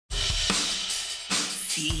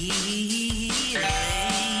Feelings.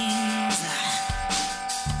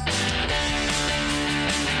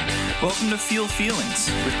 Welcome to Feel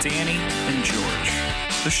Feelings with Danny and George,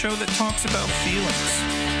 the show that talks about feelings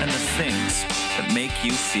and the things that make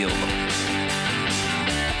you feel them.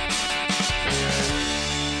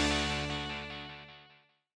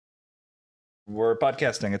 We're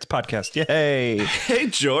podcasting. It's a podcast. Yay. Hey,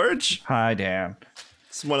 George. Hi, Dan.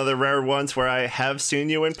 It's one of the rare ones where I have seen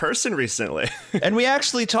you in person recently. And we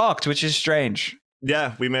actually talked, which is strange.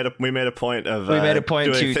 Yeah, we made a point of to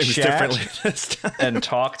doing things chat differently this time. and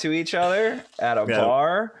talk to each other at a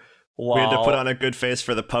bar. We had to put on a good face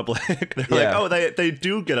for the public. They're like, oh, they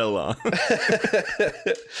do get along.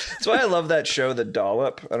 That's why I love that show, The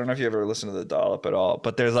Dollop. I don't know if you ever listened to The Dollop at all,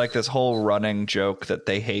 but there's like this whole running joke that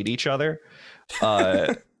they hate each other.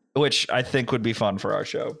 Which I think would be fun for our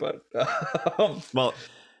show, but well,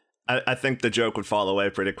 I think the joke would fall away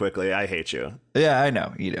pretty quickly. I hate you. Yeah, I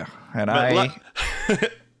know you do, and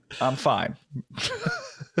I'm fine.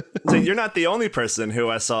 So you're not the only person who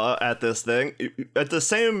I saw at this thing. At the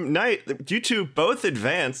same night, you two both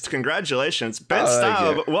advanced. Congratulations, Ben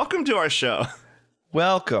Staub. Welcome to our show.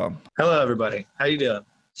 Welcome. Hello, everybody. How you doing?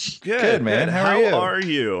 Good, man. How are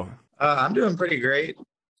you? I'm doing pretty great.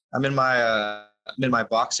 I'm in my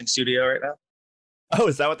boxing studio right now. Oh,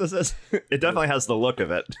 is that what this is? It definitely has the look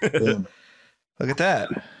of it. Look at that.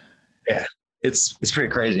 Yeah, it's pretty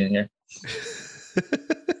crazy in here.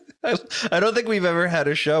 I don't think we've ever had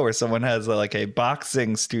a show where someone has like a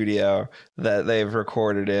boxing studio that they've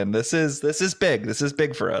recorded in. This is big. This is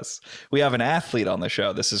big for us. We have an athlete on the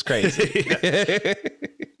show. This is crazy.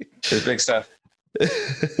 It's big stuff.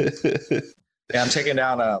 Yeah, I'm taking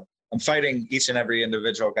down. I'm fighting each and every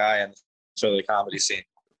individual guy in the comedy scene.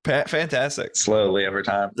 Fantastic. Slowly over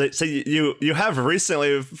time. So you have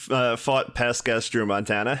recently fought past guest Drew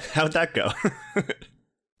Montana. How'd that go?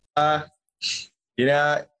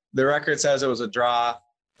 The record says it was a draw,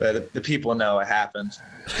 but the people know it happened.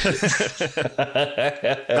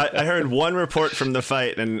 I heard one report from the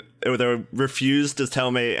fight, and they refused to tell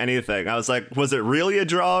me anything. I was like, was it really a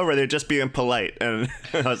draw, or were they just being polite? And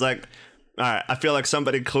I was like, all right, I feel like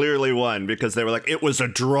somebody clearly won because they were like, it was a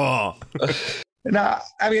draw. No,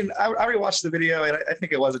 I mean, I rewatched the video, and I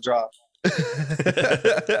think it was a draw.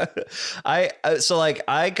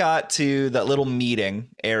 I got to that little meeting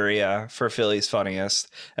area for Philly's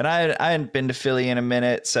Funniest, and I hadn't been to Philly in a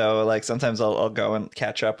minute, so like sometimes I'll go and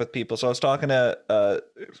catch up with people. So I was talking to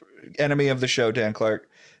enemy of the show, Dan Clark,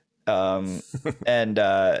 and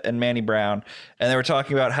Manny Brown, and they were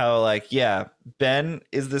talking about how like, yeah, Ben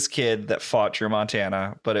is this kid that fought Drew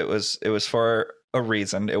Montana, but it was for a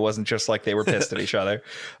reason. It wasn't just like they were pissed at each other.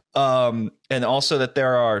 And also that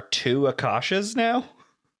there are two Akashas now.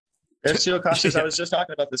 There's two Akashas. I was just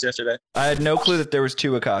talking about this yesterday. I had no clue that there was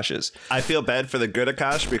two Akashas. I feel bad for the good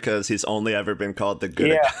Akash because he's only ever been called the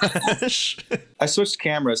good Akash. I switched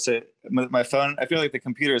cameras to my phone. I feel like the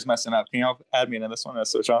computer is messing up. Can you all add me into this one? I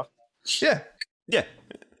switch off. Yeah.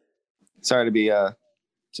 Sorry to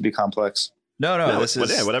be complex. No, this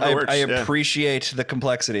is whatever works. I appreciate the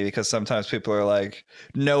complexity because sometimes people are like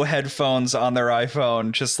no headphones on their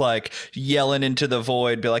iPhone, just like yelling into the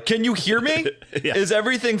void, be like, can you hear me? Yeah. Is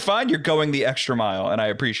everything fine? You're going the extra mile, and I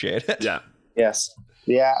appreciate it. Yeah. Yes.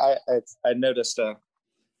 Yeah, I noticed I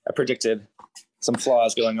predicted some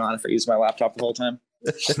flaws going on if I used my laptop the whole time.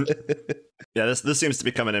 Yeah, this seems to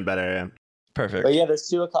be coming in better. Yeah. Perfect. But yeah, there's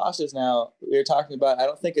two Akashas now. We were talking about, I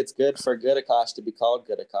don't think it's good for good Akash to be called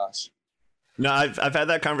good Akash. No, I've had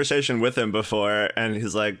that conversation with him before, and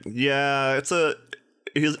he's like, yeah,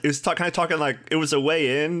 he's kind of talking like it was a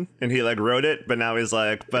way in, and he like wrote it, but now he's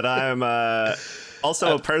like, but I'm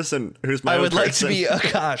also a person who's my own person. Like to be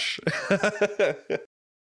Akash.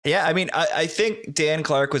 Yeah, I mean, I think Dan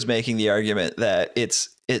Clark was making the argument that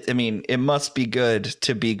it must be good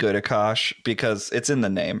to be good Akash because it's in the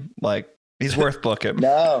name. Like, he's worth booking.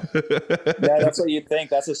 No, that's what you think.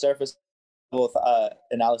 That's a surface level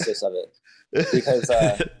analysis of it. Because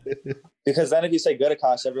then if you say good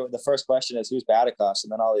Akash, the first question is who's bad Akash,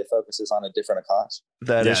 and then all your focus is on a different Akash.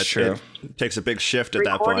 That is true. It takes a big shift at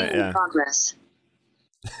that point. Yeah. Progress.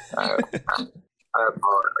 I'm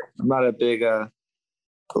not a big.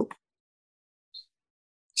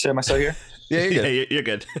 So am I still here? Yeah, you're good. Yeah, you're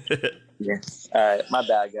good. Yeah. All right, my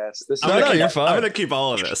bad, guys. You're fine. I'm gonna keep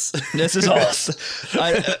all of this. This is awesome.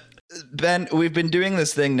 Ben, we've been doing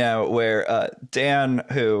this thing now where Dan,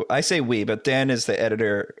 who I say we, but Dan is the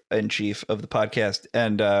editor in chief of the podcast,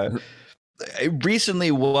 and it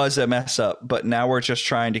recently was a mess up, but now we're just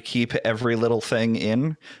trying to keep every little thing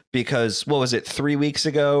in because what was it? 3 weeks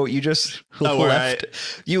ago, you just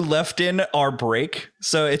you left in our break.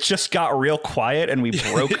 So it just got real quiet and we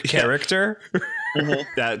broke character.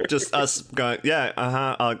 Yeah, just us going. Yeah,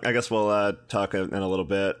 I guess we'll talk in a little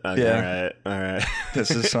bit. Yeah. All right.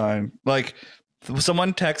 This is fine. Like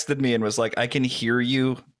someone texted me and was like, I can hear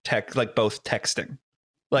you both texting.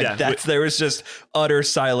 Like there was just utter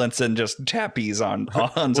silence and just tappies on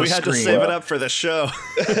the we had screen. To save it up for the show.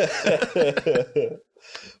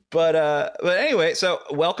 But anyway, so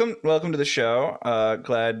welcome to the show.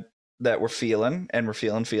 Glad that we're feeling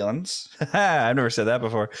feelings. I've never said that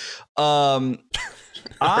before.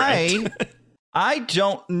 I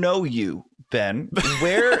don't know you, Ben.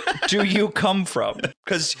 Where do you come from?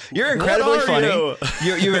 Because you're incredibly funny.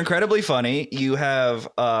 You're incredibly funny. You have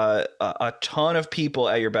a ton of people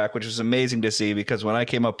at your back, which was amazing to see. Because when I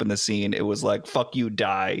came up in the scene, it was like "fuck you,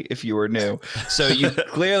 die" if you were new. So you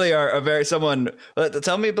clearly are a very someone.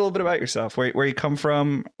 Tell me a little bit about yourself. Where you come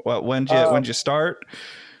from? When did you start?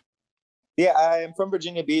 Yeah, I am from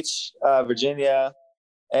Virginia Beach, Virginia,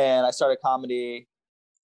 and I started comedy.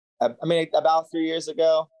 I mean, about 3 years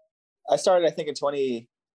ago. I started, I think, in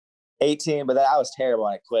 2018, but then I was terrible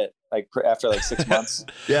and I quit after 6 months.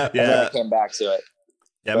 Yeah. And then I came back to it.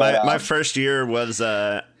 Yeah, but, my first year was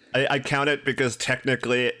I count it because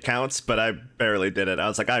technically it counts, but I barely did it. I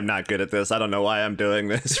was like, I'm not good at this. I don't know why I'm doing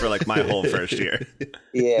this for my whole first year.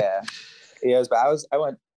 Yeah. It was, but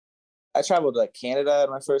I traveled to Canada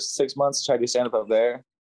in my first 6 months, tried to stand up there.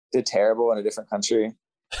 Did terrible in a different country.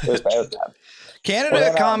 It was bad.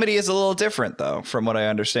 Canada comedy is a little different, though, from what I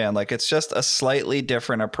understand. It's just a slightly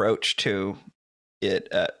different approach to it.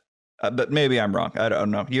 But maybe I'm wrong. I don't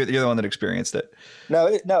know. You're the one that experienced it. No.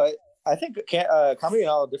 I think comedy and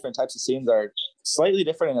all different types of scenes are slightly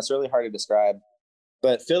different, and it's really hard to describe.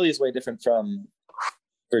 But Philly is way different from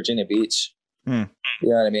Virginia Beach. You know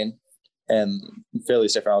what I mean? And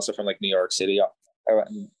Philly's different also from New York City. I went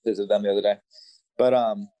and visited them the other day.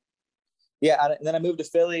 But yeah, and then I moved to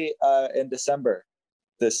Philly in December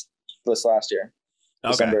this last year.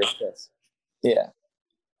 Okay. December 5th. Yeah.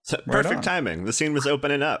 So perfect timing. The scene was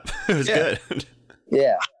opening up. It was good.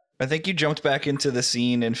 Yeah. I think you jumped back into the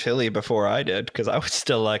scene in Philly before I did because I was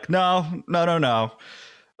still no.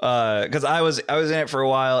 Because I was in it for a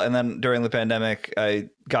while, and then during the pandemic, I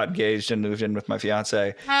got engaged and moved in with my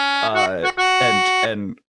fiance,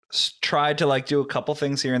 and tried to do a couple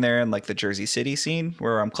things here and there in the Jersey City scene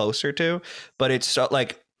where I'm closer to, but it's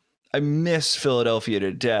I miss Philadelphia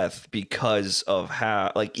to death because of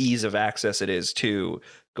how ease of access it is to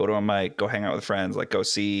go to a mic, go hang out with friends, go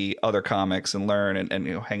see other comics and learn and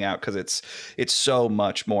hang out because it's so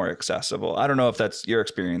much more accessible. I don't know if that's your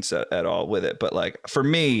experience at all with it, but for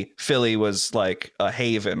me, Philly was a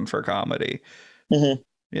haven for comedy. Mm-hmm.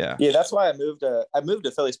 Yeah, that's why I moved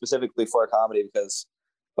to Philly specifically for comedy because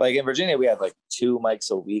in Virginia we had 2 mics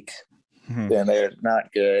a week, and they're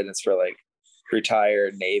not good. It's for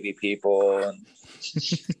retired Navy people and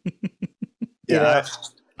yeah.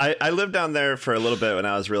 I lived down there for a little bit when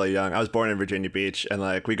I was really young. I was born in Virginia Beach, and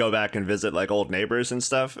we go back and visit old neighbors and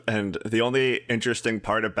stuff. And the only interesting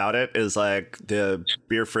part about it is the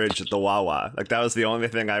beer fridge at the Wawa. That was the only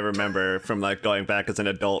thing I remember from going back as an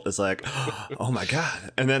adult is oh my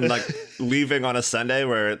God. And then leaving on a Sunday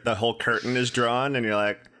where the whole curtain is drawn and you're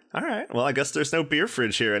all right, well, I guess there's no beer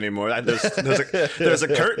fridge here anymore. There's a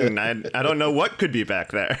curtain. I don't know what could be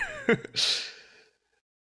back there.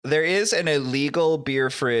 There is an illegal beer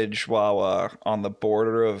fridge Wawa on the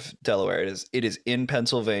border of Delaware. It is in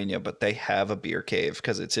Pennsylvania, but they have a beer cave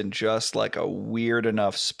because it's in just a weird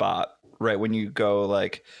enough spot right when you go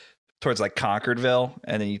towards Concordville,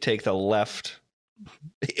 and then you take the left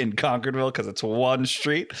in Concordville because it's one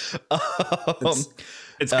street.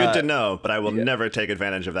 It's good to know, but I will never take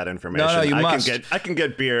advantage of that information. No, you must. I can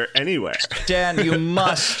get beer anywhere. Dan, you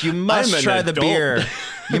must try the beer.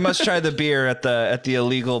 You must try the beer at the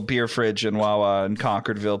illegal beer fridge in Wawa in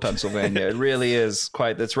Concordville, Pennsylvania. It really is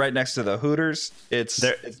it's right next to the Hooters.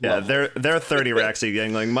 Their 30 racks of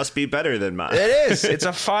Yuengling must be better than mine. It is. It's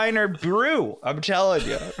a finer brew. I'm telling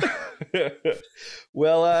you.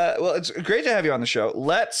 Well, it's great to have you on the show.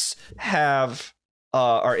 Let's have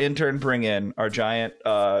our intern bring in our giant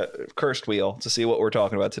cursed wheel to see what we're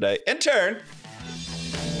talking about today. Intern.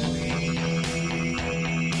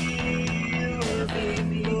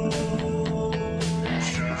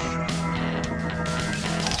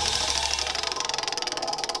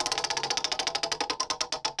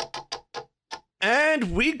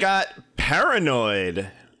 And we got Paranoid.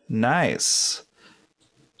 Nice.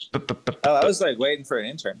 I was waiting for an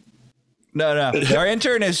intern. No. Our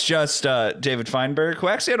intern is just David Feinberg, who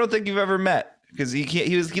actually I don't think you've ever met because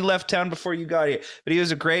he left town before you got here. But he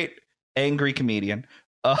was a great angry comedian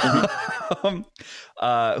who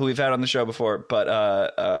we've had on the show before. But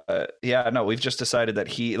we've just decided that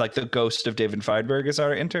he, like the ghost of David Feinberg, is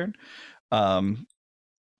our intern.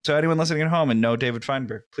 So anyone listening at home and know David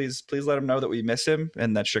Feinberg, please let him know that we miss him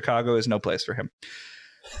and that Chicago is no place for him.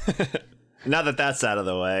 Now that that's out of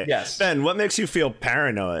the way, yes. Ben, what makes you feel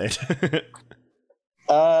paranoid?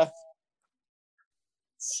 Well,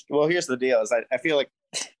 here's the deal: is I feel like,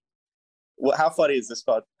 how funny is this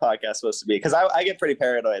podcast supposed to be? Because I get pretty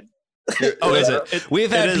paranoid. Oh, is it? We've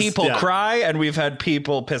had people cry and we've had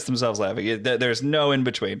people piss themselves laughing. There's no in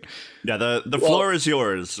between. Yeah, the floor is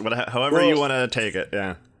yours. However you want to take it.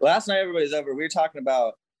 Yeah. Last night, everybody's over. We were talking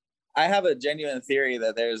about. I have a genuine theory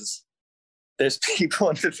that there's people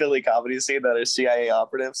in the Philly comedy scene that are CIA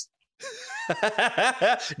operatives.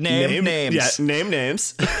 Name names. Yeah, name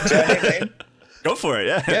names. Should I name names? Go for it.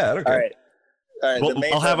 Yeah. Yeah. Okay. All right. Well,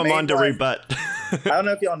 I'll have him on to rebut. I don't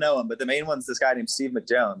know if y'all know him, but the main one's this guy named Steve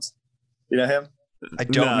McJones. You know him? I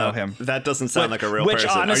don't know him. That doesn't sound like a real person.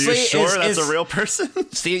 Honestly, are you sure that's a real person?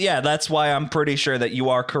 See, yeah, that's why I'm pretty sure that you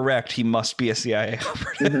are correct. He must be a CIA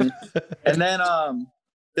operative. Mm-hmm. And then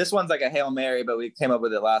this one's like a Hail Mary, but we came up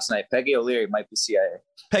with it last night. Peggy O'Leary might be CIA.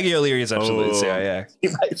 Peggy O'Leary is absolutely CIA. She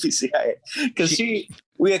might be CIA. Because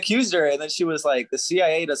we accused her, and then she was like, the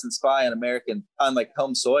CIA doesn't spy on like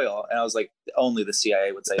home soil. And I was like, only the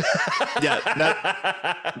CIA would say that.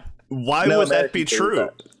 Yeah. Why would that be true?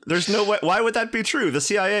 There's no way. Why would that be true? The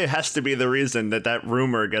CIA has to be the reason that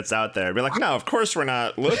rumor gets out there. Be like, no, of course we're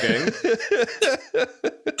not looking.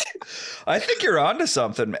 I think you're onto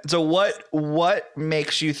something, man. So what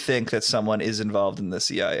makes you think that someone is involved in the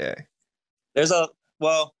CIA?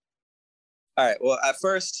 All right. Well, at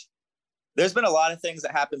first, there's been a lot of things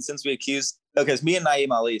that happened since we accused. Because me and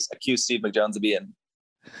Naeem Ali accused Steve McJones of being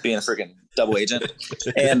a freaking double agent,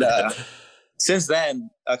 and since then,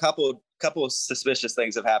 a couple of suspicious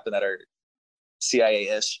things have happened that are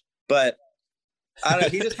CIA-ish. But I don't know.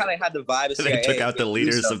 He just kind of had the vibe of CIA. They took out the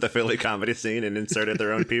leaders of the Philly comedy scene and inserted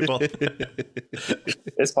their own people.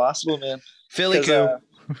 It's possible, man. Philly coup.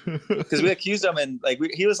 Because we accused him, and like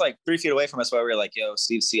he was like 3 feet away from us while we were like, "Yo,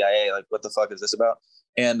 Steve's CIA. Like, what the fuck is this about?"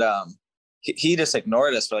 And he just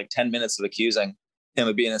ignored us for like 10 minutes of accusing him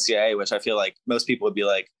of being a CIA, which I feel like most people would be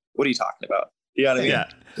like, "What are you talking about?" You know what I mean? Yeah.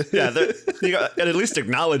 You gotta at least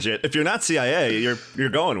acknowledge it. If you're not CIA, you're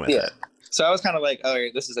going with it. So I was kind of like, "Oh,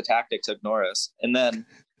 this is a tactic to ignore us," and then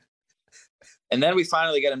we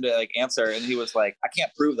finally get him to like answer, and he was like, "I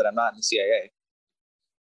can't prove that I'm not in the CIA."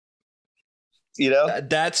 You know,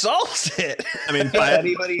 that solves it. I mean,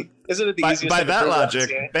 isn't it the easiest? By that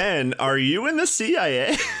logic, Ben, are you in the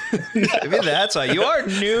CIA? I mean, that's why you are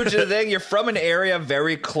new to the thing. You're from an area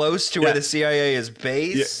very close to where the CIA is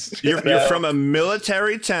based. You're from a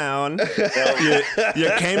military town.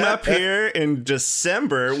 You came up here in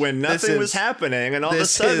December when nothing was happening, and all of a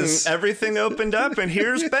sudden everything opened up, and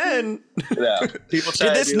here's Ben. Yeah, people.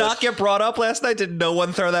 Did this not get brought up last night? Did no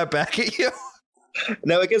one throw that back at you?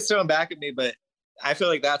 No, it gets thrown back at me, but I feel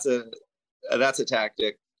like that's a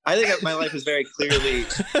tactic. I think that my life is very clearly.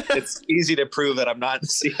 It's easy to prove that I'm not in the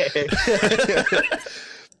CIA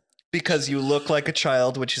because you look like a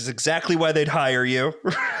child, which is exactly why they'd hire you.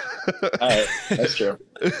 All right, that's true.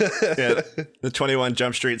 Yeah, the 21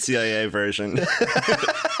 Jump Street CIA version.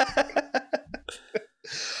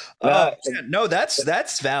 No,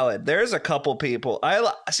 that's valid. There's a couple people.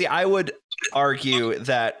 I would argue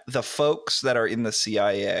that the folks that are in the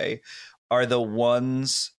CIA are the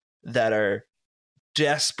ones that are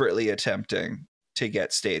desperately attempting to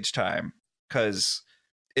get stage time because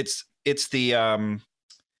it's the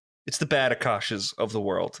Badakoshes of the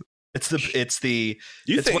world.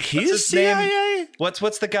 You think he's CIA? Name?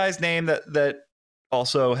 What's the guy's name that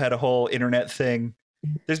also had a whole internet thing?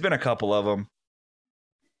 There's been a couple of them.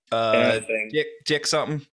 Dick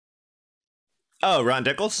something. Oh, Ron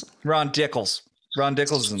Dickles? Ron Dickles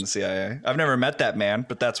is in the CIA. I've never met that man,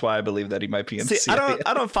 but that's why I believe that he might be in the CIA.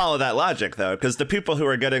 I don't follow that logic though, because the people who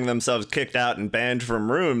are getting themselves kicked out and banned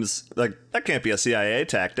from rooms, like that can't be a CIA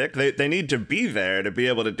tactic. They need to be there to be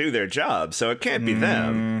able to do their job, so it can't be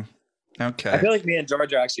them. Okay. I feel like me and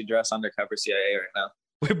George are actually dressed undercover CIA right now.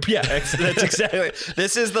 Yeah, that's exactly.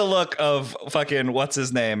 This is the look of fucking what's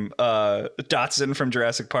his name, Dotson from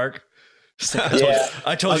Jurassic Park.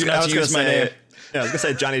 I told you not to use my name. Yeah, I was gonna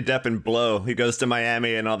say Johnny Depp in Blow. He goes to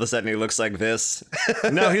Miami and all of a sudden he looks like this.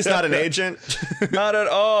 No, he's not an agent. Not at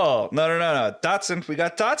all. No. Dotson, we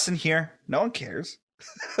got Dotson here. No one cares.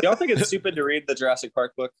 Y'all think it's stupid to read the Jurassic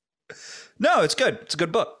Park book? No, it's good. It's a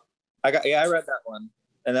good book. I read that one,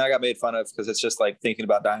 and then I got made fun of because it's just like thinking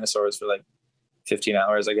about dinosaurs for like 15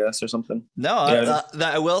 hours, I guess, or something. No,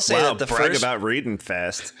 I will say Wow, that the brag first about reading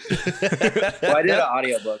fast. Well, I did an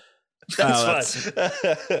audiobook. That's fun.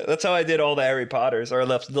 That's how I did all the Harry Potters, or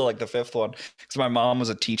left until like the fifth one, because my mom was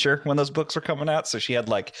a teacher when those books were coming out, so she had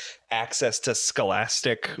like access to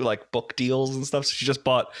Scholastic like book deals and stuff. So she just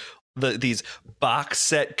bought these box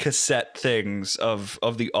set cassette things of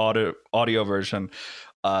the audio version.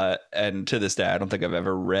 And to this day, I don't think I've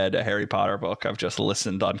ever read a Harry Potter book. I've just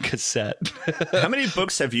listened on cassette. How many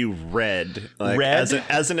books have you read?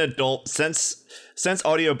 As an adult, since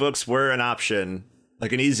audiobooks were an option,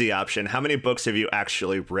 like an easy option, how many books have you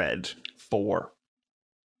actually read? 4.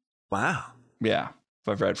 Wow. Yeah.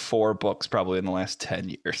 I've read 4 books probably in the last 10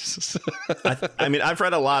 years. I mean, I've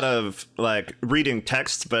read a lot of like reading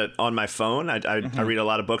text, but on my phone, I read a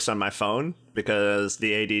lot of books on my phone because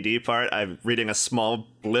the ADD part, I'm reading a small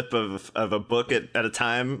blip of a book at a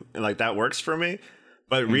time. And like that works for me.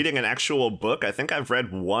 But reading an actual book, I think I've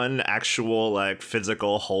read one actual like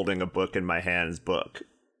physical holding a book in my hands book.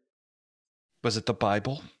 Was it the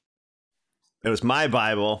Bible? It was my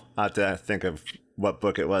Bible. I have to think of what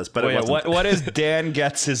book it was, but what is Dan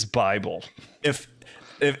Gets His Bible?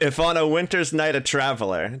 If on a winter's night a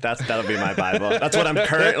traveler, that'll be my Bible. That's what I'm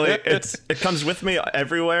currently. It comes with me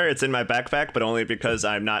everywhere. It's in my backpack, but only because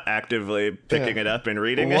I'm not actively picking it up and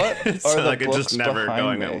reading it. So like it's just never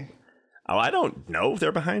going. Oh, I don't know.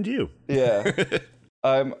 They're behind you. Yeah.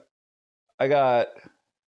 I'm kind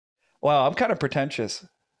of pretentious.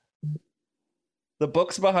 The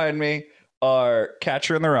books behind me are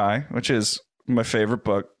Catcher in the Rye, which is my favorite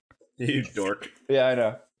book. You dork. Yeah, I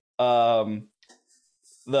know.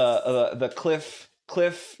 The Cliff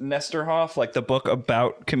Nesterhoff, like the book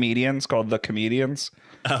about comedians called The Comedians.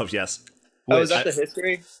 Oh yes. Oh, is that the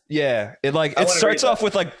history? Yeah, it starts off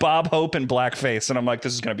with like Bob Hope and blackface, and I'm like,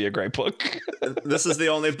 this is gonna be a great book. This is the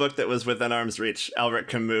only book that was within arm's reach. Albert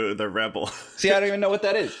Camus, The Rebel. See, I don't even know what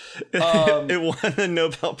that is. It won the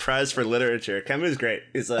Nobel Prize for Literature. Camus is great.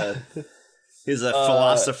 He's a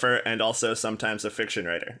philosopher and also sometimes a fiction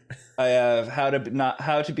writer. I have How to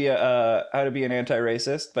Be an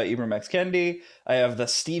Anti-Racist by Ibram X. Kendi. I have the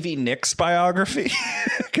Stevie Nicks biography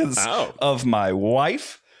because of my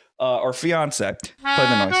wife. Or fiance. Play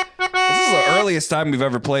the noise. This is the earliest time we've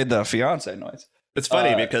ever played the fiance noise. It's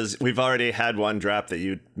funny because we've already had one drop that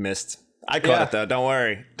you missed. I caught it though. Don't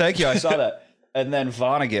worry. Thank you. I saw that. And then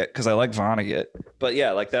Vonnegut, because I like Vonnegut. But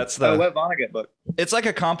yeah, like that's the. what Vonnegut book? It's like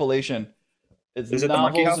a compilation. It's Is it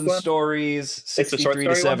novels and stories, 63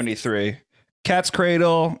 to 73. Cat's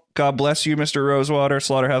Cradle, God Bless You, Mr. Rosewater,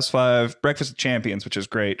 Slaughterhouse-Five, Breakfast of Champions, which is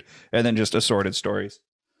great, and then just assorted stories.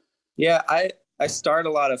 Yeah, I start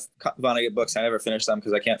a lot of Vonnegut books. I never finish them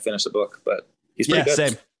because I can't finish a book, but he's pretty good.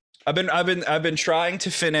 Same. I've been trying to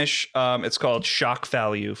finish. It's called Shock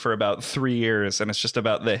Value for about 3 years, and it's just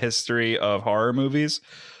about the history of horror movies,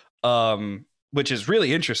 which is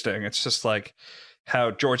really interesting. It's just like how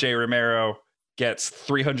George A. Romero gets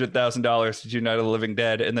 $300,000 to do Night of the Living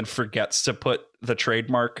Dead, and then forgets to put the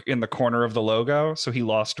trademark in the corner of the logo, so he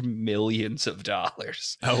lost millions of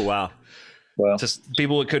dollars. Oh wow. Well, Just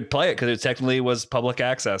people could play it because it technically was public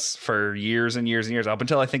access for years and years and years, up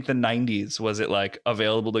until I think the 90s was it like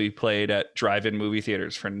available to be played at drive-in movie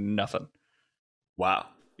theaters for nothing. Wow.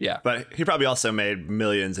 Yeah. But he probably also made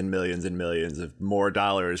millions and millions and millions of more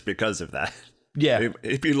dollars because of that. Yeah.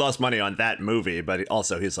 He lost money on that movie, but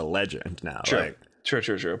also he's a legend now. True. Like,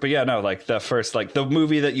 True. But yeah, no, like the first, like the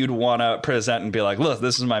movie that you'd want to present and be like, look,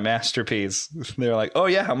 this is my masterpiece. They're like, oh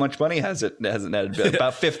yeah, how much money has it netted?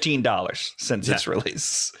 About $15 since its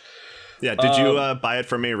release. Yeah. Did you buy it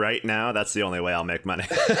for me right now? That's the only way I'll make money.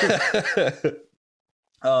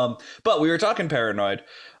 But we were talking Paranoid.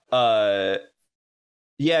 Yeah,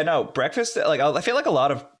 no, Breakfast, like I feel like a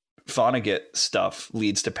lot of Vonnegut stuff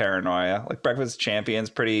leads to paranoia. Like Breakfast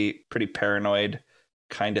Champions, pretty paranoid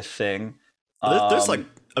kind of thing. There's like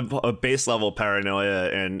a base level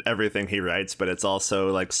paranoia in everything he writes, but it's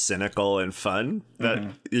also like cynical and fun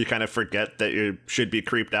that you kind of forget that you should be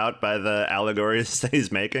creeped out by the allegories that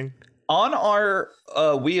he's making. On our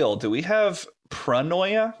wheel, do we have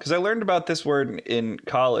paranoia? Because I learned about this word in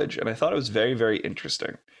college, and I thought it was very, very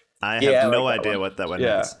interesting. I have no idea what that one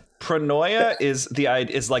means. Paranoia is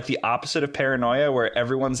like the opposite of paranoia, where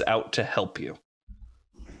everyone's out to help you.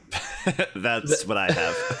 That's what I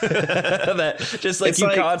have. That just like it's you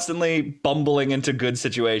like, constantly bumbling into good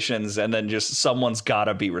situations, and then just someone's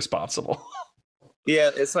gotta be responsible. Yeah,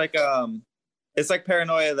 it's like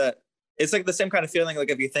paranoia that it's like the same kind of feeling like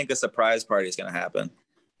if you think a surprise party is gonna happen.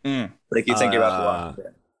 Like you think you're about to walk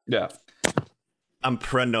in. Yeah. I'm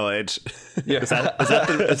paranoid. Yeah. is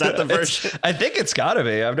that the version? I think it's gotta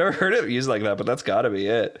be. I've never heard it used like that, but that's gotta be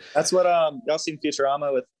it. That's what y'all seen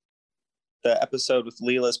Futurama with the episode with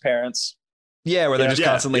Leela's parents. Yeah, where they're just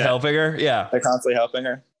constantly helping her. Yeah. They're constantly helping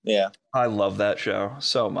her. Yeah. I love that show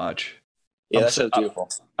so much. Yeah, that show's beautiful.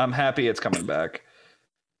 I'm happy it's coming back.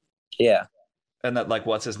 Yeah. And that, like,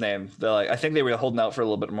 what's his name? They're like, I think they were holding out for a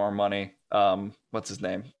little bit more money. What's his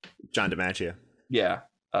name? John DiMaggio. Yeah.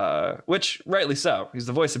 Which rightly so. He's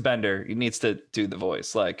the voice of Bender. He needs to do the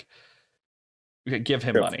voice. Like, give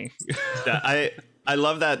him money. Yeah, I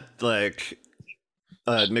love that, like,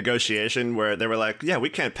 negotiation where they were like, yeah, we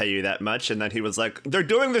can't pay you that much, and then he was like, they're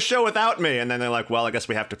doing the show without me, and then they're like, well, I guess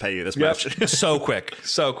we have to pay you this much. So quick.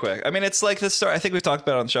 I mean, it's like the story, I think we've talked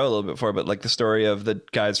about it on the show a little bit before, but like the story of the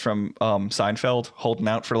guys from Seinfeld holding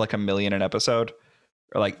out for like $1 million an episode,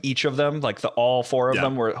 or like each of them, like all four of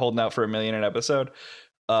them were holding out for $1 million an episode.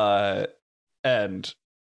 And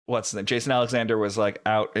what's the name? Jason Alexander was like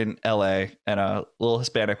out in LA, and a little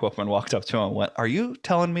Hispanic woman walked up to him and went, "Are you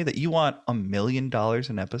telling me that you want $1 million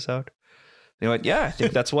an episode?" They went, "Yeah, I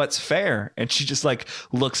think that's what's fair." And she just like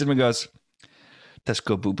looks at him and goes, "That's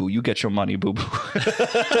good, boo boo. You get your money, boo boo."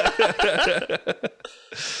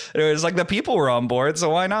 It was like the people were on board, so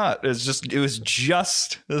why not? It was just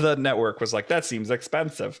the network was like, that seems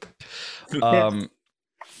expensive.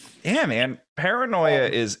 Yeah, man. Paranoia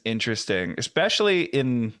is interesting, especially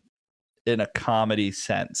in a comedy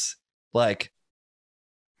sense. Like,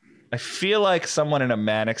 I feel like someone in a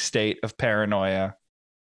manic state of paranoia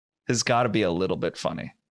has got to be a little bit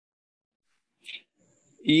funny.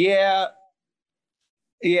 Yeah.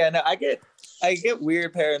 No, I get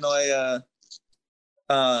weird paranoia.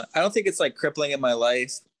 I don't think it's like crippling in my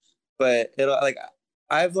life, but it'll like,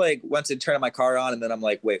 I've like went to turn my car on and then I'm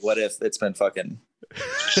like, wait, what if it's been fucking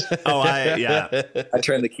I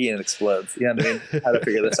turn the key and it explodes. You know what I mean? How to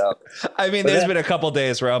figure this out. I mean, there's been a couple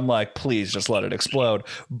days where I'm like, please just let it explode.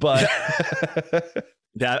 But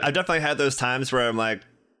yeah, I've definitely had those times where I'm like,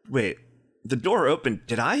 wait, the door opened.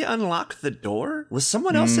 Did I unlock the door? Was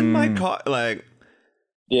someone else in my car? Like,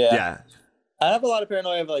 yeah. I have a lot of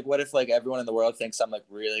paranoia of like, what if like everyone in the world thinks I'm like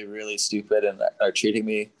really, really stupid and are treating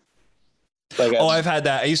me like I've had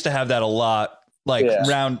that. I used to have that a lot. Like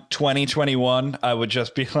around 2021, I would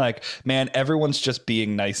just be like, man, everyone's just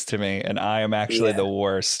being nice to me and I am actually the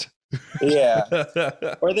worst. Yeah.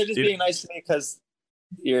 Or they're just being nice to me because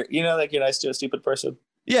you're nice to a stupid person.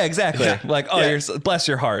 Yeah, exactly. Yeah. Like, you're bless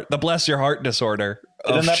your heart. The bless your heart disorder.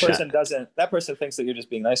 And then that person thinks that you're just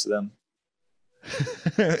being nice to them.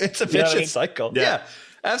 It's a vicious cycle. Yeah,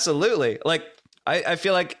 absolutely. Like, I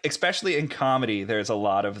feel like, especially in comedy, there's a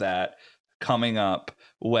lot of that coming up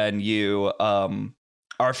when you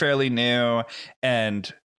are fairly new,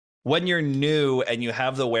 and when you're new and you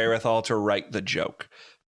have the wherewithal to write the joke.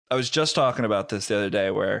 I was just talking about this the other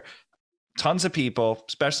day where tons of people,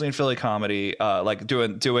 especially in Philly comedy, like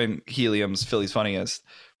doing Helium's Philly's Funniest,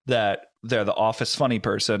 that they're the office funny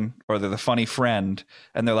person or they're the funny friend,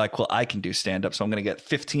 and they're like, well, I can do stand-up, so I'm going to get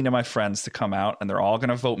 15 of my friends to come out and they're all going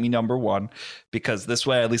to vote me number one because this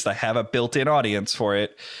way at least I have a built-in audience for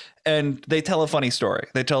it. And they tell a funny story.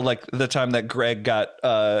 They tell like the time that Greg got,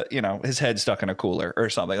 his head stuck in a cooler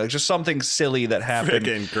or something, like just something silly that happened.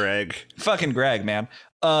 Fucking Greg, man.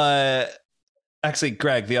 Actually,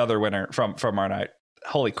 Greg, the other winner from our night.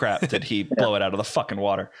 Holy crap, did he blow it out of the fucking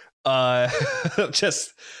water? But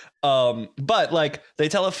like they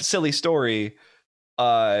tell a silly story,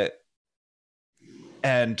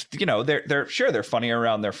 and they're sure they're funny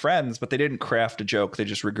around their friends, but they didn't craft a joke. They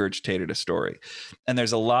just regurgitated a story. And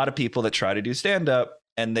there's a lot of people that try to do stand up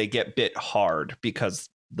and they get bit hard because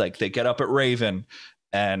like they get up at Raven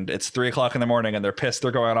and it's 3:00 in the morning and they're pissed they're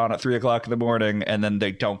going on at 3:00 in the morning, and then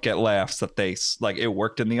they don't get laughs that they like it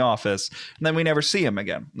worked in the office, and then we never see them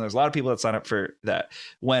again. And there's a lot of people that sign up for that.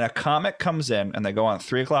 When a comic comes in and they go on at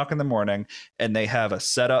 3:00 in the morning and they have a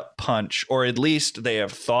setup punch, or at least they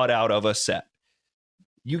have thought out of a set,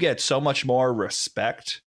 you get so much more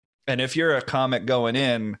respect. And if you're a comic going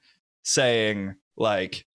in saying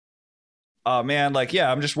like, oh man, like,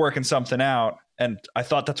 yeah, I'm just working something out, and I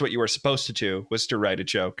thought that's what you were supposed to do, was to write a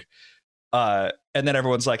joke. And then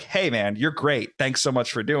everyone's like, hey man, you're great. Thanks so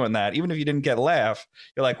much for doing that. Even if you didn't get a laugh,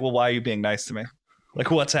 you're like, well, why are you being nice to me?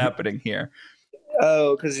 Like, what's happening here?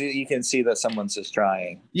 Oh, because you can see that someone's just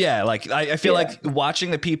trying. Yeah, like I feel like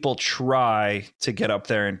watching the people try to get up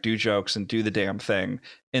there and do jokes and do the damn thing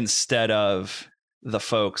instead of the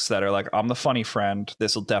folks that are like, I'm the funny friend.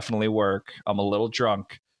 This will definitely work. I'm a little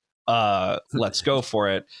drunk. Let's go for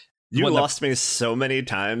it. You lost me so many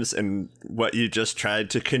times in what you just tried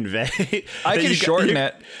to convey. I can shorten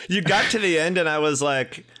it. You got to the end and I was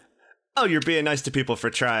like, oh, you're being nice to people for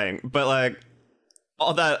trying. But like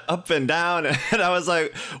all that up and down. And I was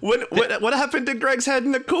like, what happened to Greg's head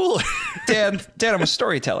in the cooler? Dan, I'm a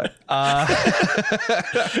storyteller.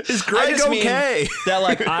 Is Greg okay? That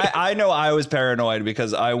like, I know I was paranoid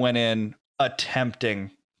because I went in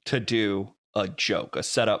attempting to do a joke, a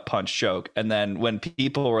setup punch joke. And then when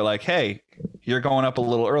people were like, hey, you're going up a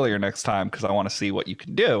little earlier next time because I want to see what you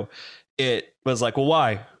can do, it was like, well,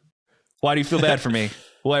 why? Why do you feel bad for me?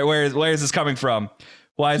 Where is this coming from?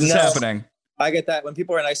 Why is this happening? I get that. When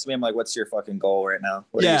people are nice to me, I'm like, what's your fucking goal right now?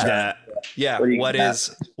 What is the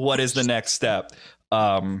next step?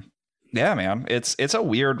 Yeah, man, it's a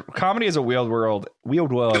weird, comedy is a weird world.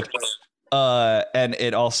 And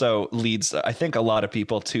it also leads, I think, a lot of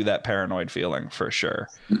people to that paranoid feeling for sure.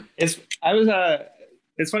 It's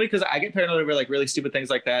funny because I get paranoid over like really stupid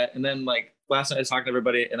things like that. And then like last night I was talking to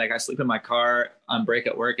everybody and like I sleep in my car on break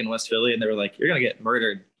at work in West Philly and they were like, you're going to get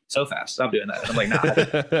murdered so fast. Stop doing that. And I'm like, nah.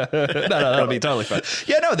 no, that'll be totally fine.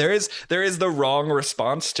 Yeah, no, there is the wrong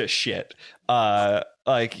response to shit.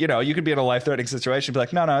 Like, you know, you could be in a life-threatening situation, be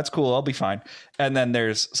like, no, it's cool, I'll be fine. And then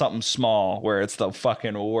there's something small where it's the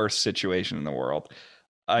fucking worst situation in the world.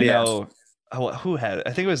 I know who had it?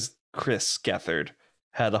 I think it was Chris Gethard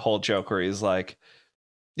had the whole joke where he's like,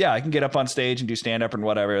 yeah, I can get up on stage and do stand-up and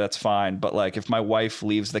whatever, that's fine. But like, if my wife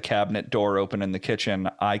leaves the cabinet door open in the kitchen,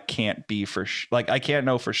 I can't be I can't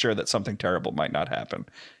know for sure that something terrible might not happen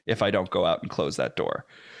if I don't go out and close that door.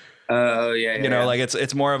 Oh yeah. You know, like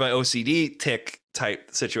it's more of an OCD tick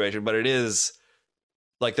type situation, but it is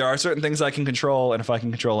like there are certain things I can control, and if I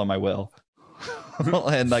can control them, I will.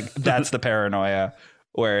 And like that's the paranoia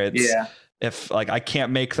where it's if like I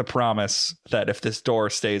can't make the promise that if this door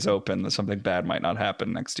stays open, that something bad might not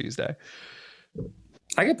happen next Tuesday.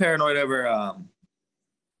 I get paranoid over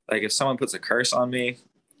like if someone puts a curse on me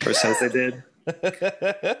or says they did. Do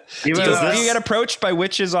you get approached by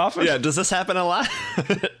witches often? Yeah, does this happen a lot?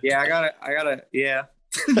 Yeah, I gotta yeah.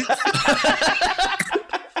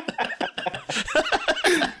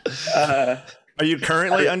 Are you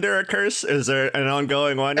currently under a curse? Is there an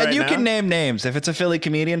ongoing one right now? And you can name names. If it's a Philly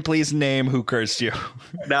comedian, please name who cursed you.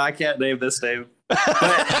 No, I can't name this name. But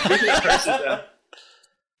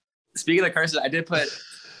speaking of curses, I did put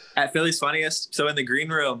at Philly's Funniest. So in the green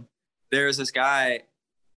room, there was this guy,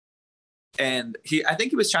 and I think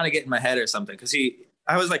he was trying to get in my head or something because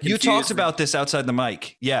I was like, you talked about this outside the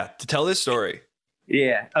mic. Yeah, to tell this story.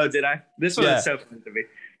 Yeah. Oh, did I? This one is so funny to me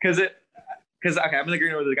because okay, I'm in the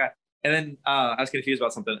green room with the guy. And then I was confused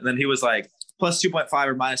about something. And then he was like, plus 2.5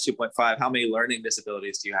 or minus 2.5. How many learning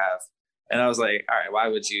disabilities do you have? And I was like, all right, why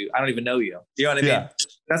would you? I don't even know you. You know what I mean?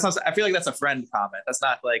 That's not, I feel like that's a friend comment. That's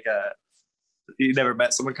not like you never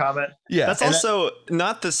met someone comment. Yeah. That's also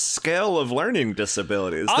not the scale of learning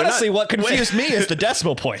disabilities. Honestly, what confused me is the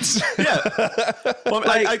decimal points. Yeah. Well,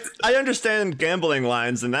 like, I understand gambling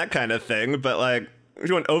lines and that kind of thing, but like, if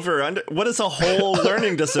you went over or under, what is a whole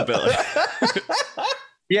learning disability?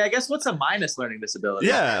 Yeah, I guess what's a minus learning disability?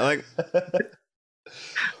 Yeah, like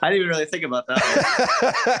I didn't even really think about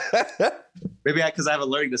that. Maybe because I have a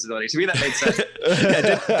learning disability. To me, that made sense.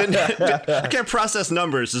 I can't process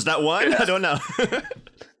numbers. Is that one? I don't know.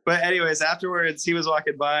 But anyways, afterwards, he was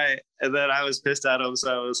walking by, and then I was pissed at him.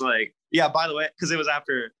 So I was like, "Yeah, by the way," because it was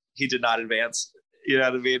after he did not advance. You know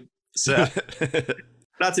what I mean? So.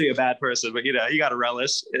 Not to be a bad person, but you know, you got to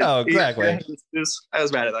relish. Oh, exactly. I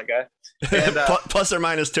was mad at that guy. And, plus or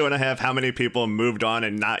minus 2.5. How many people moved on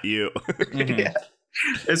and not you? Mm-hmm. Yeah.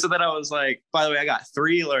 And so then I was like, by the way, I got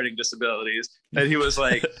 3 learning disabilities. And he was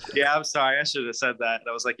like, yeah, I'm sorry. I should have said that. And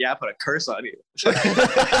I was like, yeah, I put a curse on you.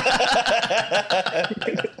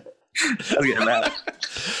 I was getting mad.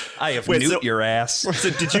 I have nuked your ass. So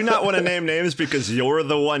did you not want to name names because you're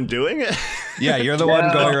the one doing it? Yeah, you're the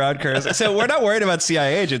one going around cursing. So we're not worried about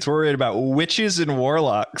CIA agents. We're worried about witches and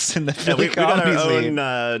warlocks in the Philly comedy we got our scene.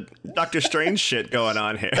 own Doctor Strange shit going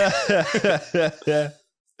on here.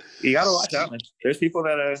 You got to watch out, man. There's people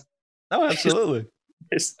that Oh, absolutely.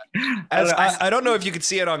 I don't know if you could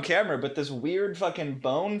see it on camera, but this weird fucking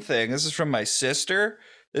bone thing. This is from my sister.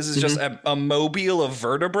 This is just a mobile of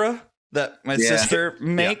vertebra that my sister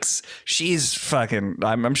makes. She's fucking,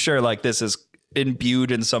 I'm sure like this is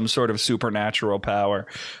imbued in some sort of supernatural power.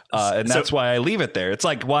 And that's why I leave it there. It's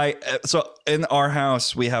like so in our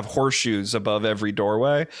house, we have horseshoes above every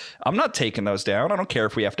doorway. I'm not taking those down. I don't care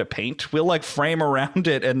if we have to paint. We'll like frame around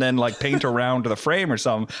it and then like paint around the frame or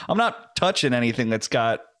something. I'm not touching anything that's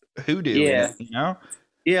got hoodoo in it, you know?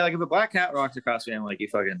 Yeah, like if a black cat walks across me, I'm like, you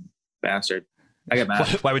fucking bastard. I get mad.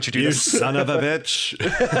 Why would you do You this? son of a bitch.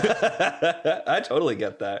 I totally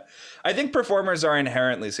get that. I think performers are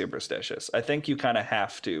inherently superstitious. I think you kind of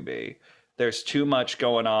have to be. There's too much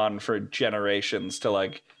going on for generations to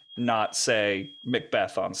like not say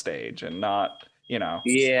Macbeth on stage and not, you know.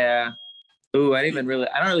 Yeah. Ooh, I don't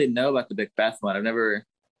really know about the Macbeth one. I've never.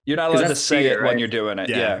 You're not allowed to that's say theater, it when right? you're doing it.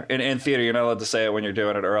 Yeah. Yeah. In theater, you're not allowed to say it when you're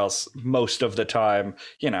doing it, or else most of the time,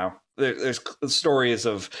 you know, there's stories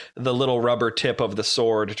of the little rubber tip of the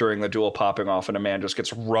sword during the duel popping off and a man just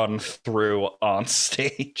gets run through on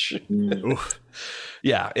stage. Oof.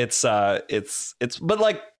 Yeah, it's but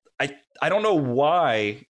like I don't know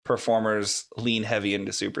why performers lean heavy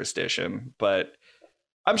into superstition, but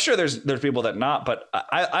I'm sure there's people that not, but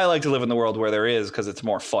I like to live in the world where there is, because it's a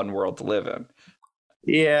more fun world to live in.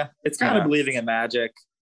 Yeah, it's kind Yeah. of believing in magic.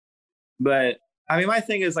 But I mean, my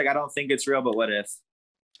thing is like, I don't think it's real, but what if?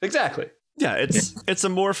 Exactly. Yeah, it's a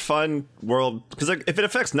more fun world, because like if it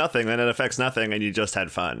affects nothing, then it affects nothing, and you just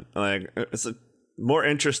had fun. Like it's a more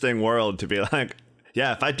interesting world to be like,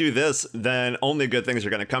 yeah, if I do this, then only good things are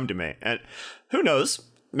going to come to me. And who knows?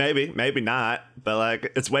 Maybe not. But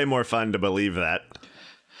like, it's way more fun to believe that.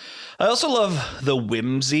 I also love the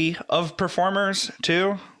whimsy of performers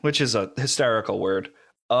too, which is a hysterical word.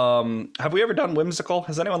 Have we ever done whimsical?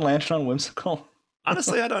 Has anyone landed on whimsical?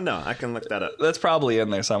 Honestly, I don't know. I can look that up. That's probably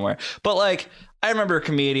in there somewhere. But like, I remember a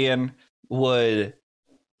comedian would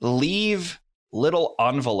leave little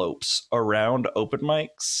envelopes around open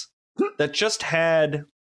mics that just had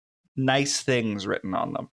nice things written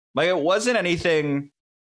on them. Like, it wasn't anything.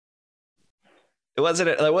 It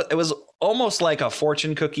was almost like a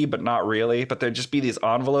fortune cookie, but not really. But there'd just be these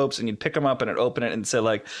envelopes, and you'd pick them up and it'd open it and say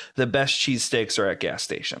like, the best cheesesteaks are at gas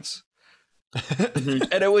stations.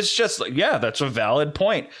 And it was just like, yeah, that's a valid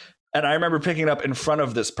point. And I remember picking it up in front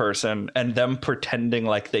of this person and them pretending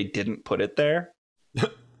like they didn't put it there.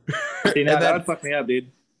 See, now that would fuck me up,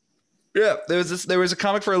 dude. Yeah, there was a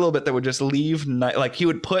comic for a little bit that would just leave like he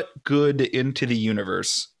would put good into the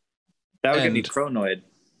universe. That would get me And-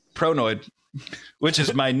 pronoid. Which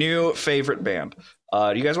is my new favorite band.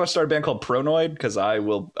 Do you guys want to start a band called Pronoid? Because I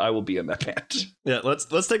will be in that band. Yeah,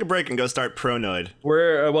 let's take a break and go start Pronoid.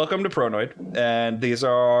 We're welcome to Pronoid, and these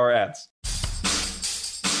are our ads.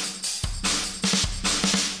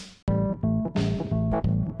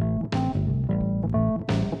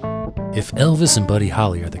 If Elvis and Buddy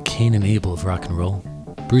Holly are the Cain and Abel of rock and roll,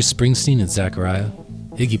 Bruce Springsteen is Zachariah,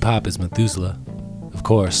 Iggy Pop is Methuselah, of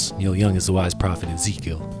course, Neil Young is the wise prophet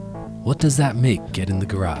Ezekiel, what does that make Get in the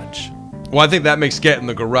Garage? Well, I think that makes Get in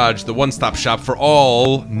the Garage the one-stop shop for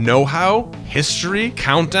all know-how, history,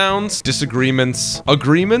 countdowns, disagreements,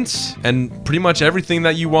 agreements, and pretty much everything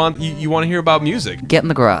that you want to hear about music. Get in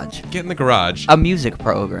the Garage, Get in the Garage. a music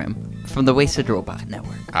program from the Wasted Robot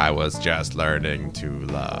Network. I was just learning to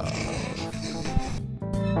love.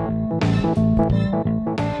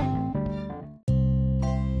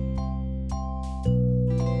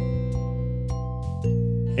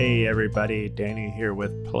 Hey everybody, Danny here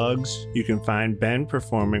with plugs. You can find Ben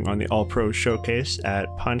performing on the All Pro Showcase at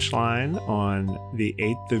Punchline on the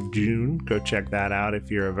 8th of June. Go check that out if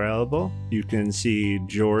you're available. You can see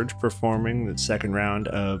George performing the second round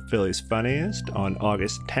of Philly's Funniest on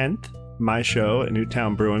August 10th. My show at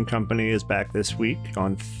Newtown Brewing Company is back this week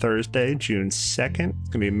on Thursday, June 2nd. It's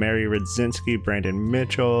going to be Mary Radzinski, Brandon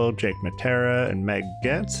Mitchell, Jake Matera, and Meg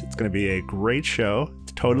Getz. It's going to be a great show.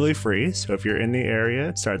 It's totally free, so if you're in the area,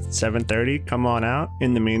 it starts at 7:30. Come on out.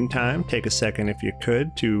 In the meantime, take a second if you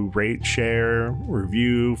could to rate, share,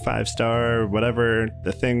 review, 5-star, whatever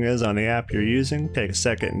the thing is on the app you're using. Take a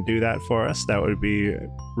second and do that for us. That would be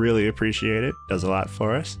really appreciated. Does a lot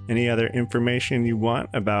for us. Any other information you want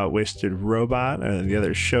about Wasted Robot or the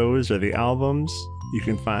other shows or the albums, you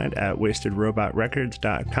can find at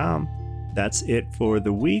wastedrobotrecords.com. That's it for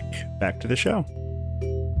the week. Back to the show.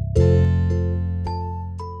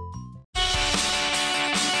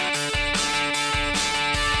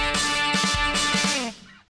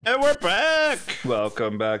 And we're back.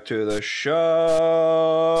 Welcome back to the show.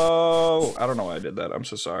 I don't know why I did that. I'm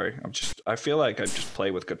so sorry. I feel like I just play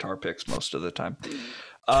with guitar picks most of the time.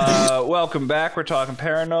 Welcome back. We're talking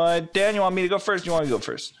Paranoid. Dan, you want me to go first? You want me to go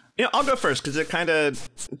first? Yeah, I'll go first because it kind of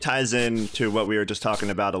ties into what we were just talking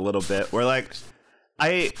about a little bit. Where like,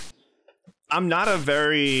 I'm not a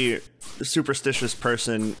very superstitious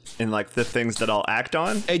person in like the things that I'll act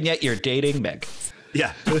on. And yet you're dating Meg.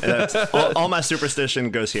 Yeah, that's, all my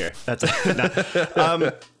superstition goes here. That's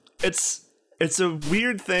it's a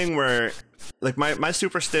weird thing where like my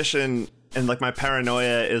superstition and like my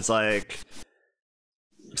paranoia is like,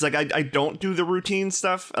 it's like I don't do the routine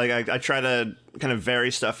stuff. Like I try to kind of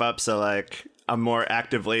vary stuff up. So like I'm more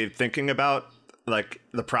actively thinking about like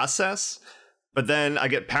the process. But then I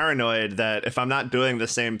get paranoid that if I'm not doing the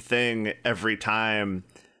same thing every time,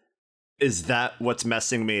 is that what's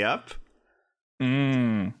messing me up?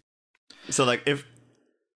 So like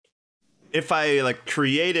if I like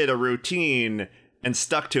created a routine and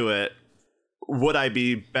stuck to it, would I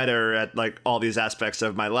be better at like all these aspects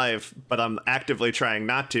of my life? But I'm actively trying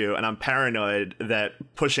not to, and I'm paranoid that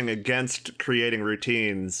pushing against creating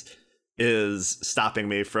routines is stopping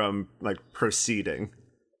me from like proceeding.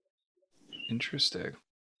 Interesting.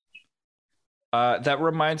 That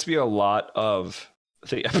reminds me a lot of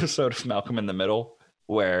the episode of Malcolm in the Middle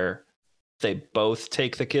where they both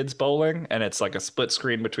take the kids bowling, and it's like a split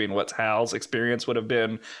screen between what Hal's experience would have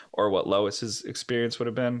been or what Lois's experience would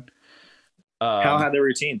have been. Hal had the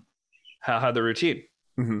routine. Hal had the routine.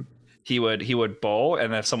 Mm-hmm. He would bowl,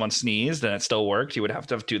 and if someone sneezed and it still worked, he would have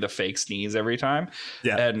to do the fake sneeze every time.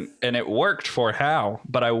 Yeah. And it worked for Hal,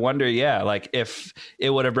 but I wonder, like if it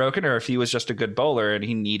would have broken or if he was just a good bowler and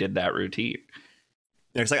he needed that routine.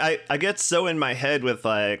 Yeah, it's like I get so in my head with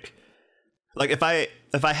like if I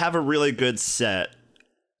have a really good set,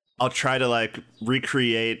 I'll try to like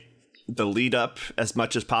recreate the lead up as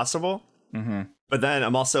much as possible. Mm-hmm. But then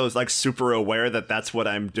I'm also like super aware that that's what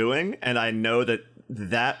I'm doing, and I know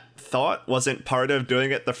that thought wasn't part of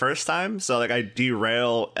doing it the first time. So like I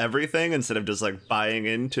derail everything instead of just like buying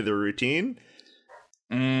into the routine.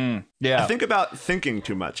 Yeah, I think about thinking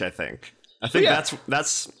too much. I think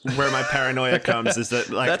that's where my paranoia comes. Is that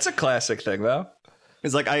like that's a classic thing though?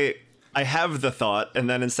 It's like I have the thought, and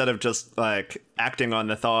then instead of just like acting on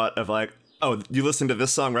the thought of like, oh, you listened to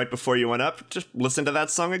this song right before you went up, just listen to that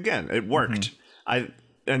song again. It worked. Mm-hmm.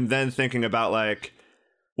 And then thinking about like,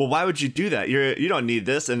 well, why would you do that? You don't need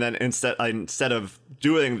this. And then instead of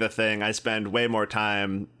doing the thing, I spend way more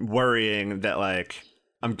time worrying that like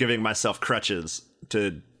I'm giving myself crutches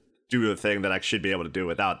to do the thing that I should be able to do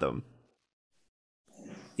without them.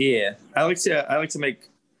 Yeah, I like to make.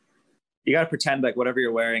 You got to pretend like whatever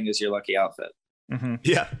you're wearing is your lucky outfit. Mm-hmm.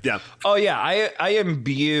 Yeah. Oh yeah, I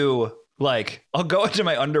imbue. Like, I'll go into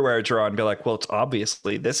my underwear drawer and be like, well, it's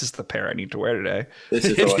obviously this is the pair I need to wear today. This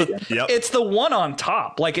is It's the one on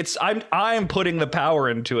top. Like, I'm putting the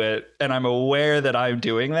power into it, and I'm aware that I'm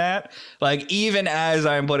doing that. Like, even as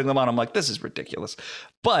I'm putting them on, I'm like, this is ridiculous.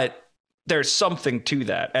 But there's something to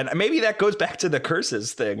that. And maybe that goes back to the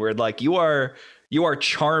curses thing where like you are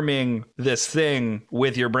charming this thing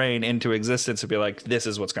with your brain into existence to be like, this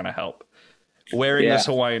is what's going to help. Wearing this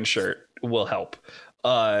Hawaiian shirt will help.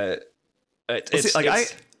 I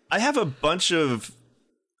have a bunch of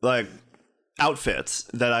like outfits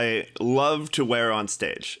that I love to wear on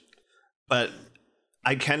stage, but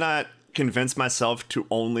I cannot convince myself to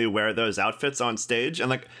only wear those outfits on stage. And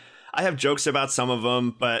like, I have jokes about some of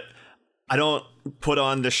them, but I don't put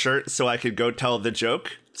on the shirt so I could go tell the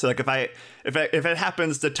joke. So like if it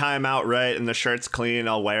happens to time out right and the shirt's clean,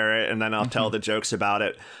 I'll wear it and then I'll tell the jokes about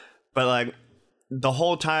it. But like, the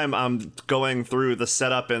whole time I'm going through the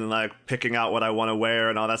setup and like picking out what I want to wear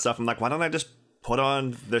and all that stuff, I'm like, why don't I just put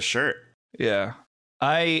on the shirt? Yeah.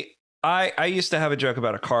 I used to have a joke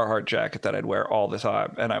about a Carhartt jacket that I'd wear all the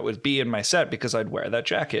time, and I would be in my set because I'd wear that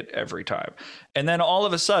jacket every time. And then all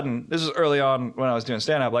of a sudden, this is early on when I was doing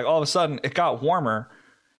stand-up, like all of a sudden it got warmer.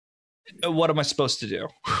 What am I supposed to do?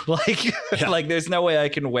 Like there's no way I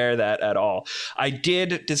can wear that at all. I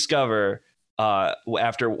did discover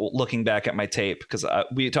after looking back at my tape, because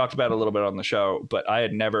we talked about it a little bit on the show, but I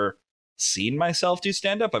had never seen myself do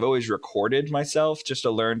stand-up. I've always recorded myself just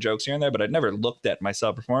to learn jokes here and there, but I'd never looked at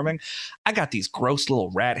myself performing. I got these gross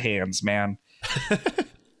little rat hands, man.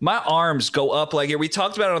 My arms go up like here. We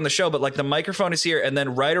talked about it on the show, but like the microphone is here, and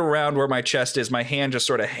then right around where my chest is, my hand just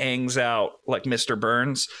sort of hangs out like Mr.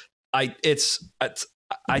 Burns. I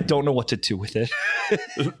don't know what to do with it.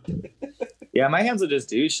 Yeah, my hands will just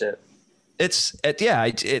do shit. It's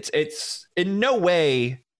in no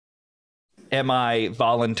way am I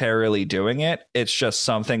voluntarily doing it. It's just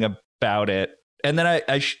something about it. And then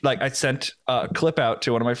I sent a clip out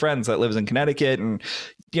to one of my friends that lives in Connecticut, and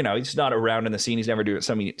you know, he's not around in the scene. He's never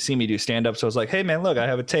seen me do stand up. So I was like, hey man, look, I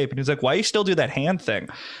have a tape. And he's like, why you still do that hand thing?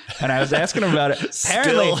 And I was asking him about it.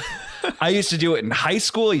 Apparently I used to do it in high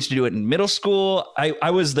school. I used to do it in middle school.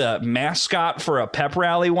 I was the mascot for a pep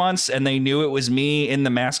rally once, and they knew it was me in the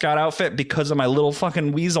mascot outfit because of my little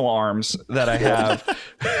fucking weasel arms that I have.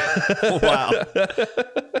 Wow.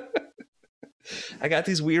 I got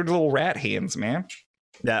these weird little rat hands, man.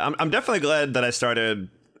 Yeah, I'm definitely glad that I started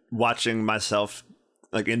watching myself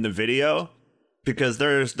like in the video, because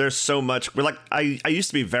there's so much. We're like I used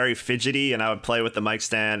to be very fidgety, and I would play with the mic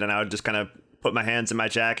stand, and I would just kind of put my hands in my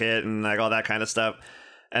jacket and like all that kind of stuff.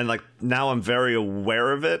 And like now I'm very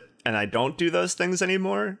aware of it and I don't do those things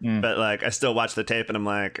anymore. But like I still watch the tape and I'm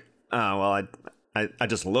like, oh well, I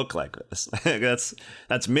just look like this.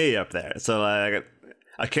 that's me up there. So like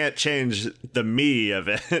I can't change the me of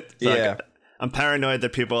it. Like, I'm paranoid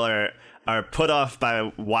that people are put off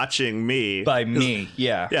by watching me. By me,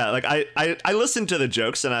 yeah. Yeah, like I listen to the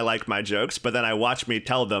jokes and I like my jokes, but then I watch me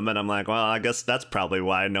tell them and I'm like, well, I guess that's probably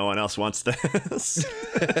why no one else wants this.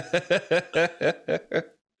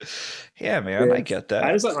 Yeah, man, I get that.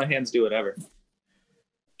 I just let my hands do whatever.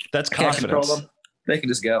 That's Can't control confidence. them. They can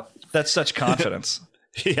just go. That's such confidence.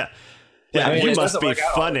 Yeah. Yeah, I mean, you it must doesn't be work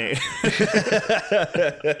out. funny.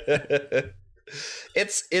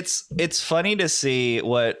 It's funny to see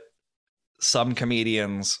what some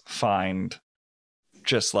comedians find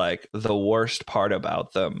just like the worst part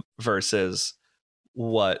about them versus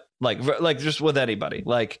what like just with anybody.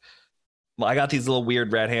 Like I got these little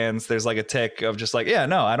weird red hands. There's like a tick of just like, yeah,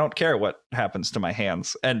 no, I don't care what happens to my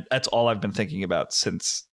hands. And that's all I've been thinking about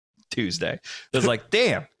since Tuesday. It was like,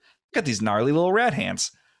 damn, I got these gnarly little rat hands.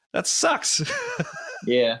 That sucks.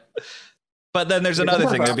 Yeah. But then there's another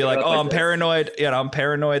thing. They'd be like, oh, I'm paranoid. You know, I'm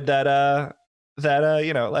paranoid that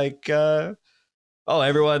you know, like oh,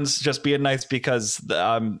 everyone's just being nice because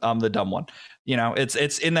I'm the dumb one. You know, it's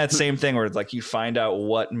in that same thing where it's like you find out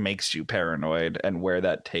what makes you paranoid and where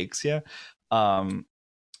that takes you.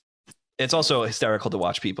 It's also hysterical to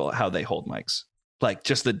watch people how they hold mics, like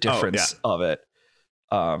just the difference of it.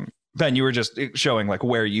 Ben, you were just showing like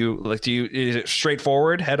where you like. Is it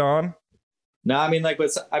straightforward, head on? No, I mean, like,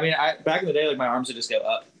 back in the day, like my arms would just go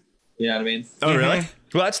up. You know what I mean? Oh, really?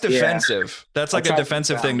 Well, that's defensive. That's like a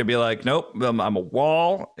defensive thing to be like, nope, I'm a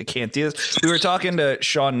wall. I can't do this. We were talking to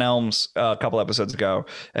Sean Nelms a couple episodes ago,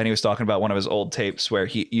 and he was talking about one of his old tapes where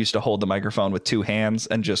he used to hold the microphone with two hands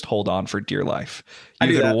and just hold on for dear life.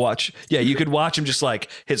 You could watch him just like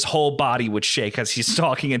his whole body would shake as he's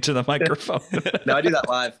talking into the microphone. No, I do that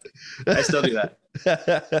live. I still do that.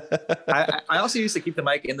 I also used to keep the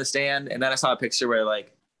mic in the stand, and then I saw a picture where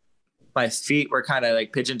like my feet were kind of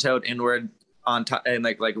like pigeon-toed inward on top and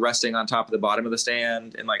like resting on top of the bottom of the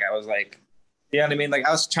stand, and like I was like, you know what I mean? Like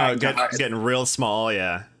I was trying getting real small,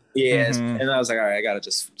 yeah. And I was like, all right, I gotta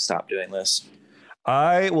just stop doing this.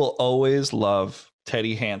 I will always love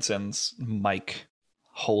Teddy Hansen's mic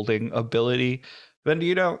holding ability. Ben, do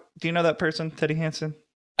you know that person, Teddy Hansen?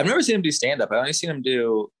 I've never seen him do stand-up. I've only seen him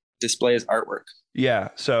display his artwork. Yeah,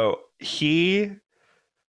 so he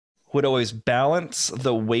would always balance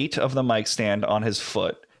the weight of the mic stand on his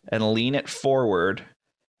foot and lean it forward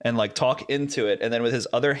and like talk into it. And then with his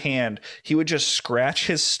other hand, he would just scratch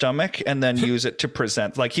his stomach and then use it to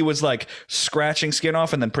present. Like he was like scratching skin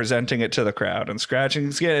off and then presenting it to the crowd and scratching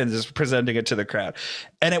skin and just presenting it to the crowd.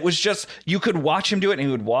 And it was just, you could watch him do it and he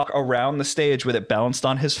would walk around the stage with it balanced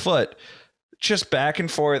on his foot, just back and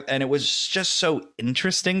forth. And it was just so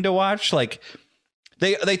interesting to watch. Like,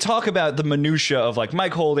 They talk about the minutia of like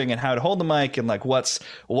mic holding and how to hold the mic and like what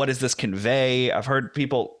does this convey? I've heard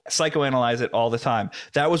people psychoanalyze it all the time.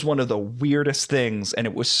 That was one of the weirdest things, and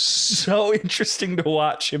it was so interesting to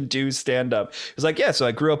watch him do stand up. It's like, yeah, so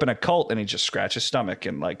I grew up in a cult, and he just scratch his stomach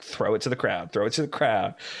and like throw it to the crowd.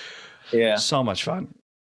 Yeah, so much fun.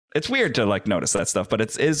 It's weird to like notice that stuff, but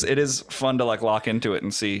it is fun to like lock into it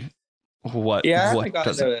and see what. Yeah, I haven't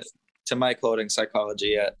gotten to mic holding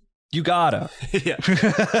psychology yet. You gotta. Yeah.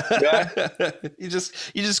 You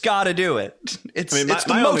just gotta do it. It's the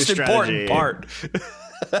my most important part.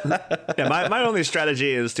 Yeah, my only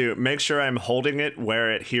strategy is to make sure I'm holding it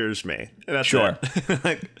where it hears me. That's sure. It.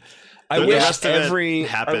 Like, I wish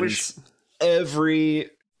every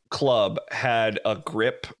club had a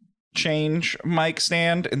grip change mic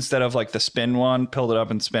stand instead of like the spin one, pilled it up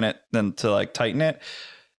and spin it, then to like tighten it.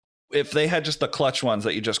 If they had just the clutch ones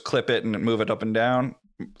that you just clip it and move it up and down,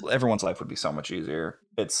 everyone's life would be so much easier.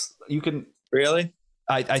 You can really.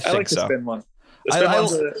 I think like so. The spin one. The spin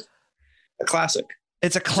one's a classic.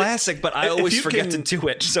 It's a classic, but I always forget to do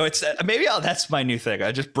it. So it's that's my new thing.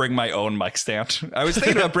 I just bring my own mic stand. I was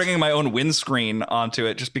thinking about bringing my own windscreen onto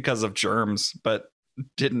it just because of germs, but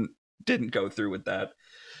didn't go through with that.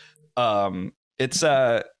 I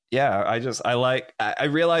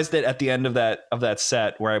realized it at the end of that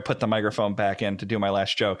set where I put the microphone back in to do my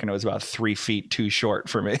last joke, and it was about 3 feet too short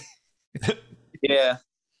for me. Yeah.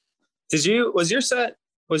 Was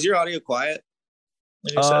your audio quiet?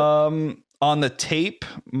 On the tape,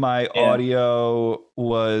 my audio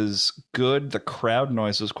was good. The crowd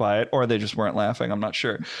noise was quiet, or they just weren't laughing. I'm not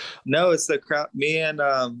sure. No, it's the crowd. Me and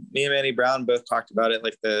Manny Brown both talked about it.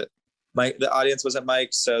 Like the audience wasn't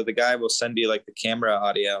mic'd, so the guy will send you like the camera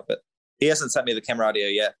audio, but He hasn't sent me the camera audio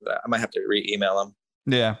yet, but I might have to re-email him.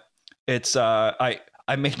 Yeah. It's I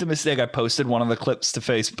made the mistake. I posted one of the clips to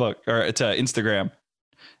Facebook or to Instagram,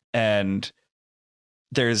 and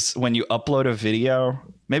there's when you upload a video,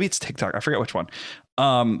 maybe it's TikTok, I forget which one.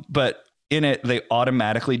 But in it, they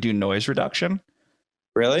automatically do noise reduction.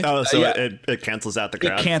 Really? Oh, so it cancels out the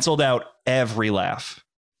crowd. It canceled out every laugh.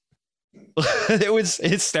 It was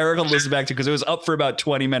hysterical to listen back to because it was up for about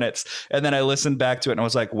 20 minutes. And then I listened back to it and I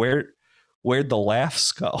was like, where'd the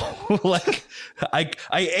laughs go? Like I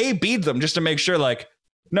A-B'd them just to make sure, like,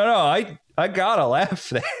 no, I got a laugh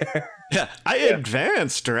there. Yeah, I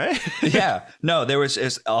advanced, right? Yeah, no, there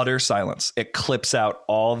was utter silence. It clips out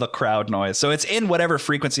all the crowd noise. So it's in whatever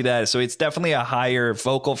frequency that is. So it's definitely a higher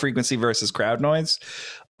vocal frequency versus crowd noise.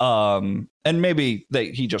 And maybe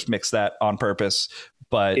he just mixed that on purpose,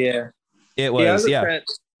 but it was,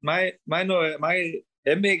 my noise,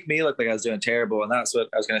 it made me look like I was doing terrible. And that's what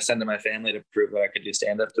I was going to send to my family to prove that I could do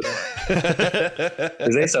stand up to them.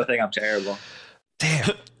 Because they still think I'm terrible.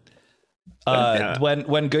 Damn.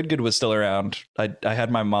 When Good was still around, I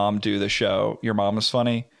had my mom do the show Your Mom Is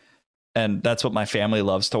Funny, and that's what my family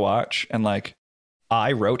loves to watch. And like,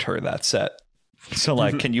 I wrote her that set, so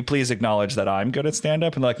like, can you please acknowledge that I'm good at stand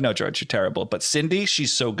up? And like, no, George, you're terrible, but Cindy,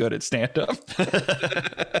 she's so good at stand up.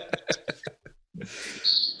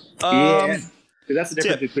 Yeah, that's the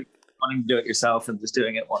difference between wanting to do it yourself and just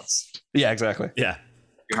doing it once. Yeah, exactly. Yeah,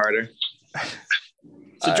 you're harder.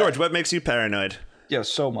 So George, what makes you paranoid? Yeah,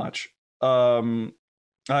 so much. I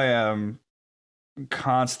am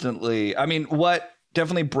constantly, I mean, what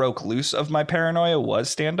definitely broke loose of my paranoia was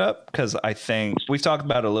stand up, because I think we've talked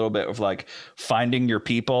about a little bit of like finding your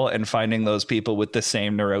people and finding those people with the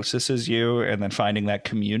same neurosis as you, and then finding that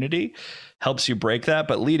community helps you break that.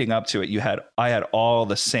 But leading up to it, I had all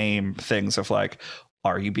the same things of like,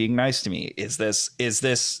 are you being nice to me? Is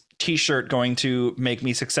this t-shirt going to make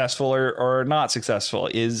me successful or not successful?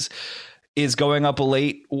 Is going up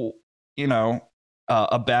late,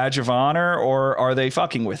 a badge of honor, or are they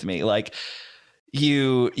fucking with me? Like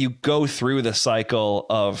you go through the cycle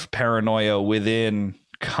of paranoia within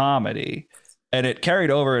comedy, and it carried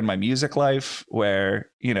over in my music life where,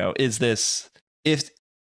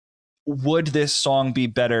 would this song be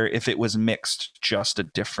better if it was mixed just a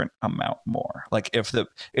different amount more? Like if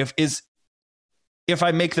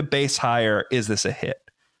I make the bass higher, is this a hit?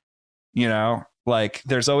 Like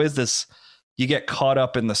there's always this, you get caught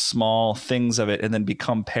up in the small things of it and then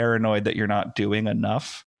become paranoid that you're not doing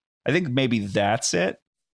enough. I think maybe that's it,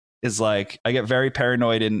 is like, I get very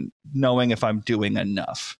paranoid in knowing if I'm doing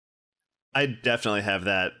enough. I definitely have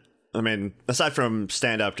that. I mean, aside from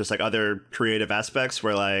stand up, just like other creative aspects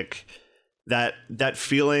where like that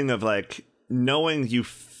feeling of like knowing you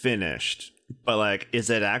finished, but like, is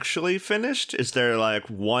it actually finished? Is there like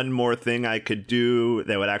one more thing I could do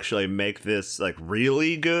that would actually make this like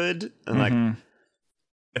really good? And like,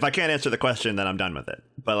 if I can't answer the question, then I'm done with it.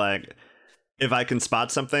 But like, if I can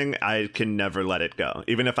spot something, I can never let it go.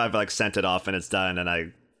 Even if I've like sent it off and it's done and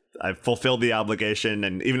I've fulfilled the obligation,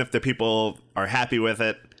 and even if the people are happy with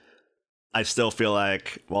it, I still feel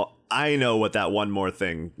like, well, I know what that one more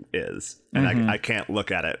thing is, and I can't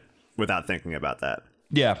look at it without thinking about that.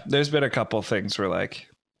 Yeah, there's been a couple of things where like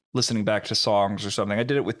listening back to songs or something. I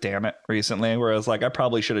did it with Damn It recently, where I was like, I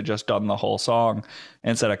probably should have just done the whole song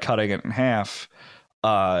instead of cutting it in half.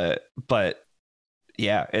 But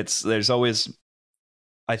yeah, there's always,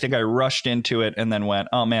 I think I rushed into it and then went,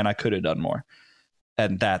 oh man, I could have done more.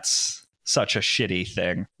 And that's such a shitty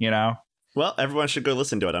thing, Well, everyone should go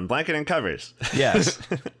listen to it on Blanket and Covers. Yes.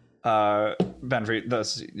 Ben,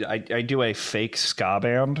 I do a fake ska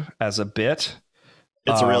band as a bit.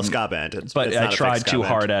 It's a real ska band. But I tried too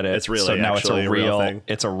hard at it. It's really, so now it's a real thing.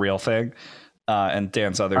 It's a real thing. And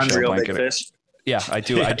Dan's other show, Unreal Blanket. Big Fish. Yeah, I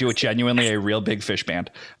do it genuinely, a real big fish band.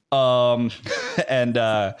 And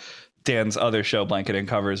Dan's other show, Blanket and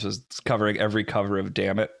Covers, was covering every cover of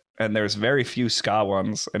Damn It. And there's very few ska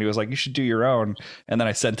ones. And he was like, you should do your own. And then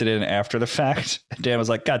I sent it in after the fact. And Dan was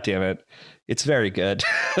like, God damn it. It's very good.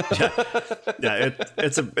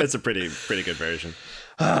 It's a pretty good version.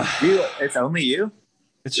 It's only you?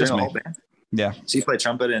 It's just me. Band? Yeah. So you play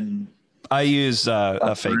trumpet and... I use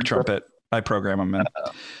a fake trumpet. I program them in.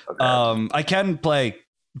 Okay. I can play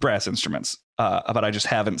brass instruments, but I just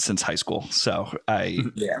haven't since high school. So I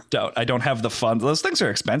don't have the funds. Those things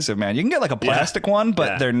are expensive, man. You can get like a plastic one,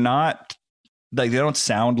 but they're not, like, they don't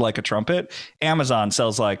sound like a trumpet. Amazon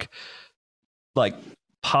sells like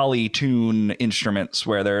polytune instruments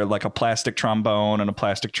where they're like a plastic trombone and a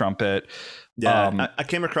plastic trumpet. Yeah, I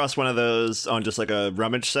came across one of those on just like a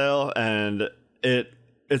rummage sale, and it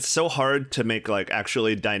it's so hard to make like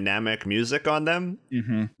actually dynamic music on them.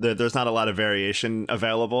 Mm-hmm. There's not a lot of variation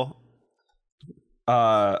available.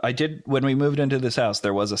 I did when we moved into this house.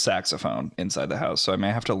 There was a saxophone inside the house, so I may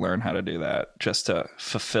have to learn how to do that just to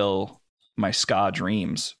fulfill my ska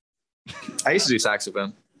dreams. I used to do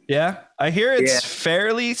saxophone. Yeah, I hear it's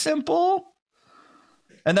fairly simple.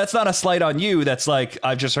 And that's not a slight on you. That's like,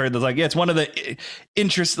 I've just heard that, like, yeah, it's one of the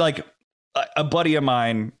interests, like a buddy of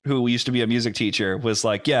mine who used to be a music teacher was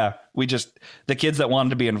like, yeah, the kids that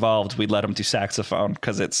wanted to be involved, we'd let them do saxophone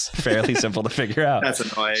because it's fairly simple to figure out. That's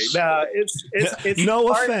annoying. No, it's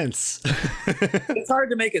no hard. offense. It's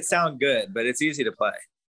hard to make it sound good, but it's easy to play.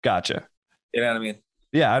 Gotcha. You know what I mean?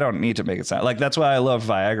 Yeah, I don't need to make it sound like that's why I love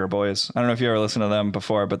Viagra Boys. I don't know if you ever listened to them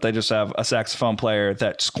before, but they just have a saxophone player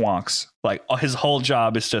that squonks. Like his whole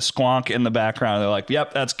job is to squonk in the background. They're like,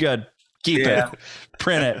 "Yep, that's good. Keep it,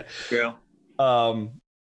 print it." True.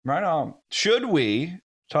 Right on. Should we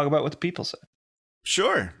talk about what the people say?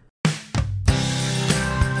 Sure.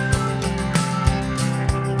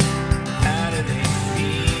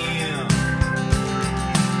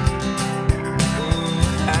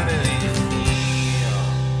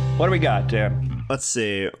 What do we got, Dan? Let's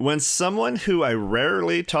see. When someone who I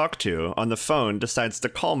rarely talk to on the phone decides to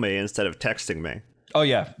call me instead of texting me. Oh,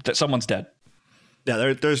 yeah. Someone's dead.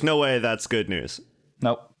 Yeah, there's no way that's good news.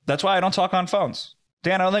 Nope. That's why I don't talk on phones.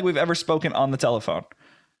 Dan, I don't think we've ever spoken on the telephone.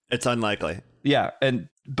 It's unlikely. Yeah.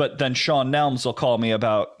 But then Sean Nelms will call me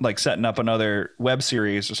about like setting up another web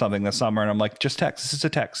series or something this summer. And I'm like, just text. This is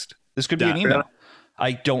a text. This could be an email.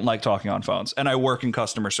 I don't like talking on phones, and I work in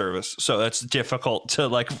customer service, so that's difficult to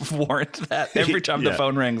like warrant that. Every time the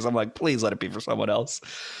phone rings, I'm like, please let it be for someone else.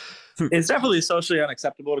 It's definitely socially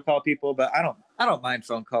unacceptable to call people, but I don't mind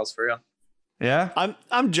phone calls for real. Yeah,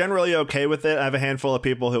 I'm generally okay with it. I have a handful of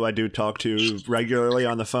people who I do talk to regularly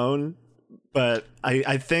on the phone, but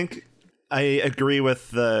I think I agree with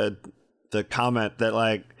the comment that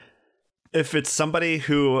like, if it's somebody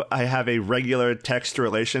who I have a regular text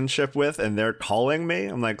relationship with and they're calling me,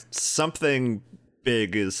 I'm like, something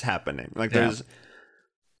big is happening. Like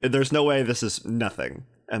there's no way this is nothing.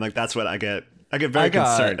 And like, that's what I get. I get very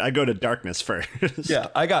concerned. I go to darkness first. Yeah,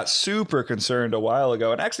 I got super concerned a while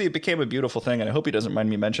ago. And actually it became a beautiful thing. And I hope he doesn't mind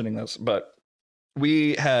me mentioning this, but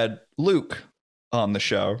we had Luke on the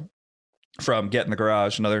show from Get in the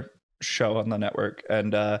Garage, another show on the network.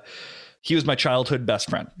 And, he was my childhood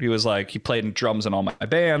best friend. He was like, he played in drums in all my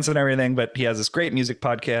bands and everything, but he has this great music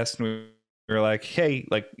podcast. And we were like, hey,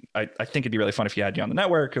 like, I think it'd be really fun if you had you on the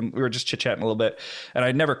network. And we were just chit-chatting a little bit. And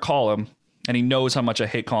I'd never call him. And he knows how much I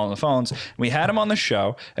hate calling the phones. And we had him on the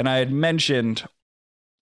show. And I had mentioned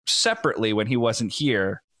separately when he wasn't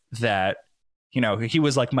here that, you know, he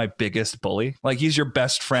was like my biggest bully. Like he's your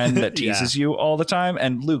best friend that teases you all the time.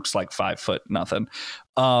 And Luke's like 5'0" nothing.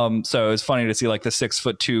 So it was funny to see like the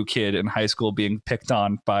 6'2" kid in high school being picked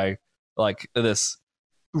on by like this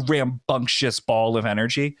rambunctious ball of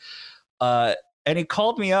energy. And he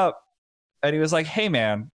called me up and he was like, hey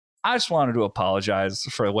man, I just wanted to apologize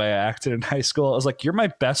for the way I acted in high school. I was like, you're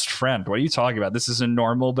my best friend. What are you talking about? This is a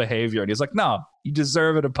normal behavior. And he's like, no, you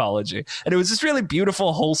deserve an apology. And it was this really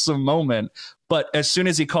beautiful, wholesome moment. But as soon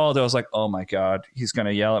as he called, I was like, oh my God, he's going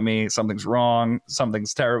to yell at me. Something's wrong.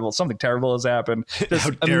 Something's terrible. Something terrible has happened.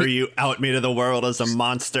 How dare you out me to the world as a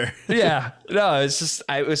monster? Yeah. No, it's just,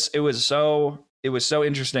 it was so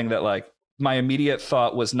interesting that like, my immediate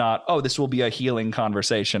thought was not, oh, this will be a healing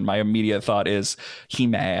conversation. My immediate thought is, he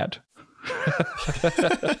mad.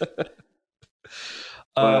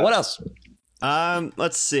 What else?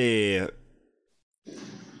 Let's see.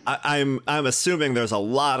 I'm assuming there's a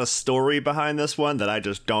lot of story behind this one that I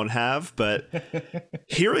just don't have, but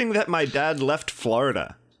hearing that my dad left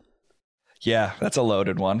Florida. Yeah, that's a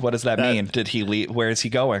loaded one. What does that mean? Did he leave? Where is he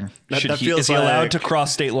going? Is he allowed to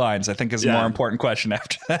cross state lines? I think is a more important question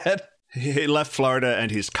after that. He left Florida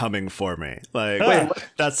and he's coming for me. Like, wait,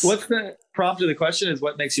 what's the prompt of the question? Is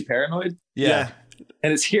what makes you paranoid? Yeah.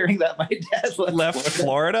 And it's hearing that my dad left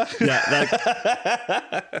Florida.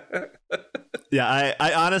 Yeah. Yeah.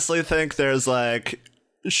 I honestly think there's like,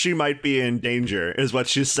 she might be in danger is what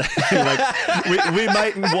she's saying. Like we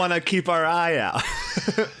might want to keep our eye out.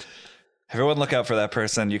 Everyone look out for that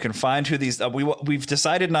person. You can find who these we've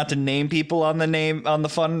decided not to name people on the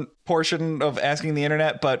fun portion of Asking the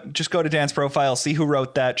Internet, but just go to Dan's profile, see who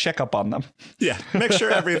wrote that, check up on them. Yeah, make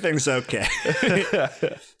sure everything's okay.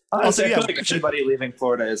 Also, I feel like anybody leaving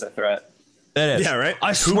Florida is a threat. It is. Yeah, right?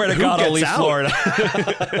 I swear to God, I'll leave Florida.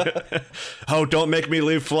 Oh, don't make me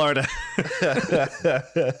leave Florida.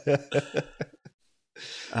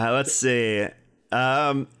 Let's see.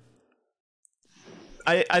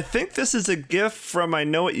 I think this is a gif from I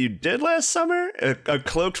Know What You Did Last Summer. A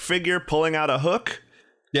cloaked figure pulling out a hook.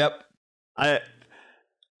 Yep.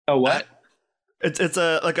 What? It's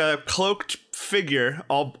a cloaked figure,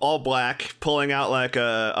 all black, pulling out like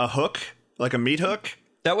a hook, like a meat hook.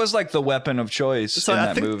 That was like the weapon of choice in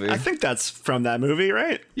that movie. I think that's from that movie,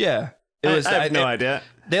 right? Yeah. I have no idea.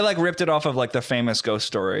 They like ripped it off of like the famous ghost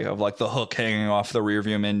story of like the hook hanging off the rear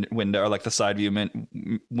view window or like the side view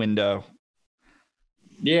window.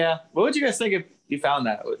 Yeah. What would you guys think if you found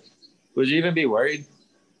that? Would you even be worried?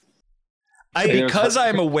 Because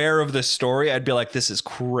I'm aware of the story, I'd be like, this is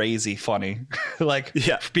crazy funny. Like,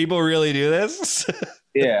 yeah, people really do this.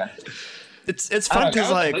 Yeah. It's fun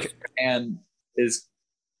because like, and is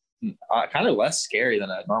kind of less scary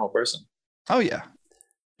than a normal person. Oh yeah.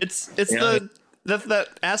 It's that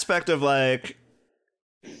aspect of like,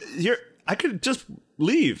 I could just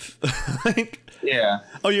leave. Like, yeah.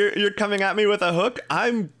 Oh, you're coming at me with a hook?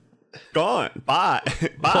 I'm gone. Bye.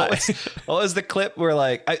 Bye. What was the clip where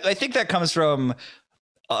like I think that comes from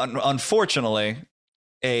unfortunately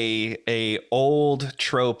a old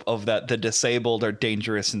trope of that the disabled are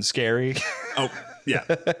dangerous and scary. Oh yeah.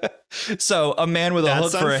 So a man with a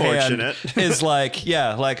hook for a hand is like,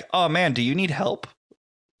 yeah, like, oh man, do you need help?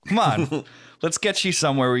 Come on. Let's get you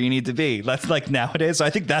somewhere where you need to be. That's like nowadays. So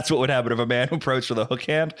I think that's what would happen if a man approached with a hook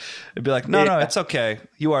hand. It'd be like, no, it's okay.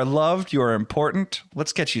 You are loved. You are important.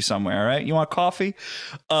 Let's get you somewhere. All right. You want coffee?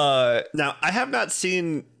 Now, I have not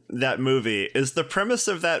seen that movie. Is the premise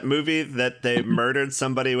of that movie that they murdered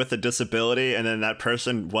somebody with a disability and then that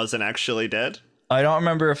person wasn't actually dead? I don't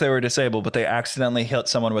remember if they were disabled, but they accidentally hit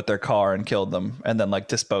someone with their car and killed them and then like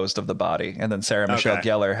disposed of the body. And then Sarah Michelle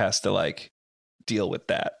Gellar has to like deal with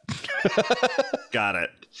that. Got it.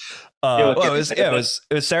 It was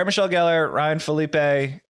Sarah Michelle Gellar, Ryan Felipe,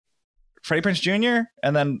 Freddie Prinze Jr.,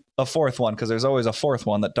 and then a fourth one because there's always a fourth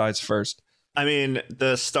one that dies first. I mean,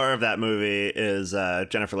 the star of that movie is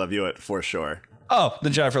Jennifer Love Hewitt for sure. Oh, the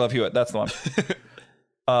Jennifer Love Hewitt, that's the one.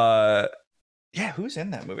 Yeah, who's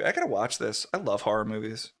in that movie? I gotta watch this. I love horror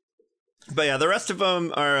movies. But yeah, the rest of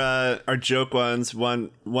them are joke ones.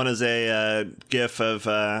 One is a gif of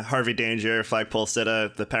Harvey Danger, Flagpole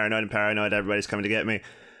Sitta, the Paranoid and Paranoid. Everybody's coming to get me.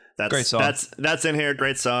 That's great song. That's in here.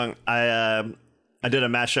 Great song. I did a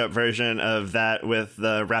mashup version of that with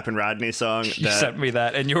the Rappin' Rodney song. You sent me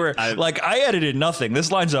that, and you were like, I edited nothing.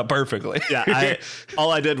 This lines up perfectly. Yeah,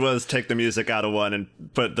 all I did was take the music out of one and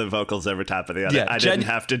put the vocals over top of the other. Yeah, I didn't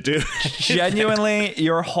have to do. Genuinely,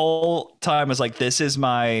 your whole time was like, this is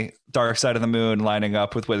my Dark Side of the Moon lining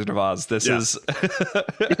up with Wizard of Oz. This is. You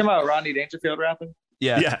talking about Rodney Dangerfield rapping?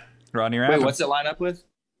 Yeah. Rodney rapping. Wait, what's it line up with?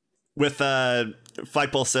 With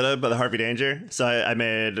Flagpole Sitta by the Harvey Danger. So I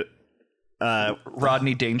made.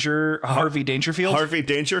 Harvey Dangerfield. Harvey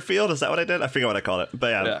Dangerfield, is that what I did? I forget what I called it, but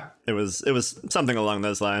yeah. It was something along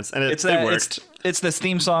those lines, and it worked. It's this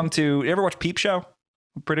theme song to. You ever watch Peep Show?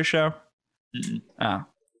 British show. Oh,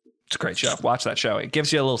 it's a great show. Watch that show. It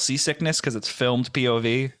gives you a little seasickness because it's filmed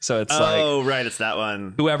POV, so it's right, it's that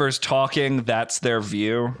one. Whoever's talking, that's their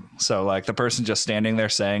view. So like the person just standing there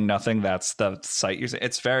saying nothing, that's the sight you're seeing.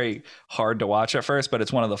 It's very hard to watch at first, but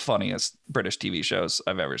it's one of the funniest British TV shows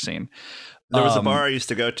I've ever seen. There was a bar I used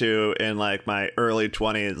to go to in like my early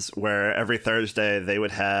 20s where every Thursday they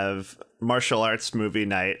would have martial arts movie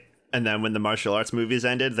night. And then when the martial arts movies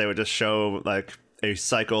ended, they would just show like a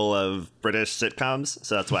cycle of British sitcoms.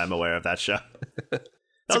 So that's why I'm aware of that show. That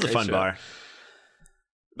was a fun bar.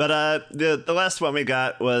 But the last one we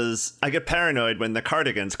got was I get paranoid when the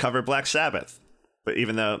Cardigans cover Black Sabbath. But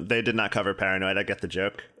even though they did not cover Paranoid, I get the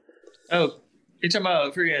joke. Oh, you're talking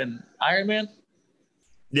about freaking Iron Man?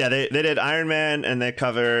 Yeah, they did Iron Man, and they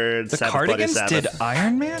covered the Sabbath Cardigans Bloody Sabbath. did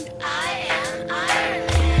Iron Man?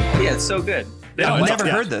 Yeah, it's so good. I've never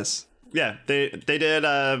heard this. Yeah, they did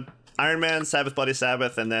Iron Man, Sabbath Bloody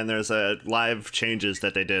Sabbath, and then there's a live changes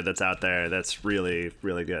that they did that's out there that's really,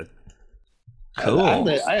 really good. Cool.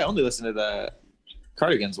 I only listen to the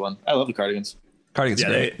Cardigans one. I love the Cardigans. Cardigans,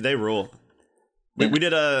 great. They rule. We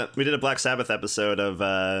did a Black Sabbath episode of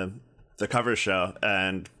the cover show,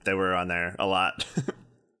 and they were on there a lot.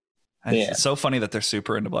 It's so funny that they're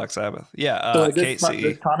super into Black Sabbath. Yeah, so Casey.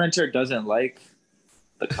 The commenter doesn't like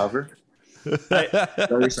the cover.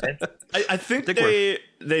 I think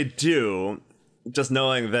they do. Just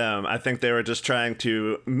knowing them, I think they were just trying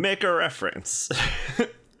to make a reference,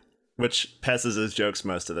 which passes as jokes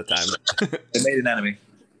most of the time. They made an enemy.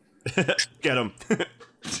 Get him.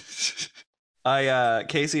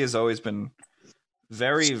 Casey has always been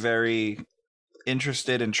very, very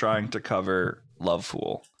interested in trying to cover Love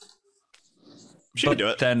Fool. She can do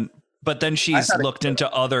it. Then But then she's looked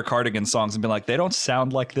into other Cardigan songs and been like, they don't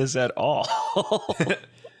sound like this at all.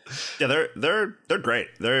 Yeah, they're great.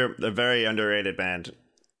 They're a very underrated band,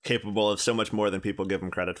 capable of so much more than people give them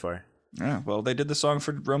credit for. Yeah, well, they did the song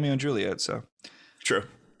for Romeo and Juliet, so true.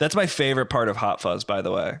 That's my favorite part of Hot Fuzz, by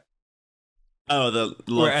the way. Oh,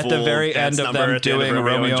 we're at the very end of them doing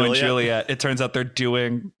Romeo and Juliet. It turns out they're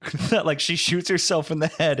doing like she shoots herself in the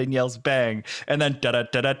head and yells "bang," and then da da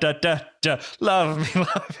da da da da da. Love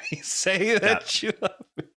me, say that you love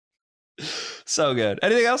me. So good.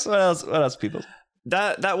 Anything else? What else, people?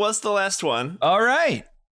 That was the last one. All right.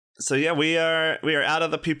 So yeah, we are out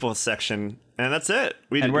of the people section, and that's it.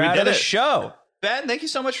 We out of the show. Ben, thank you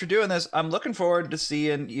so much for doing this. I'm looking forward to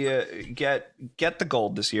seeing you get the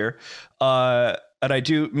gold this year. And I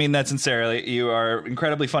do mean that sincerely. You are an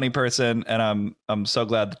incredibly funny person, and I'm so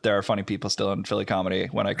glad that there are funny people still in Philly comedy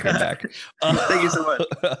when I come back. Thank you so much.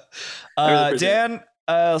 Really Dan,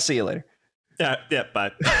 I'll see you later. Yeah,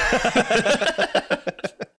 bye.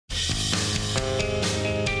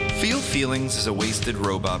 Feel Feelings is a Wasted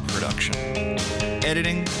Robot production.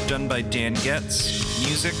 Editing done by Dan Getz.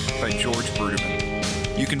 Music by George Bruderman.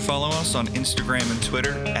 You can follow us on Instagram and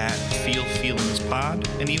Twitter at FeelFeelingsPod,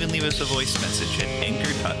 and even leave us a voice message at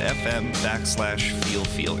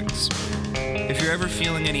anchor.fm/feelfeelings. If you're ever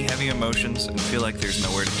feeling any heavy emotions and feel like there's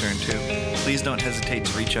nowhere to turn to, please don't hesitate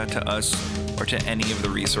to reach out to us or to any of the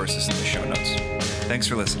resources in the show notes. Thanks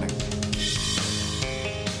for listening.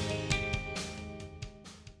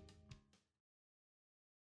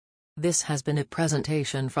 This has been a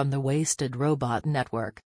presentation from the Wasted Robot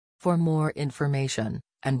Network. For more information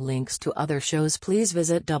and links to other shows, please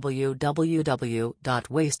visit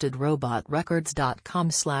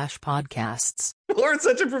www.wastedrobotrecords.com/podcasts. We're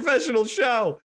such a professional show.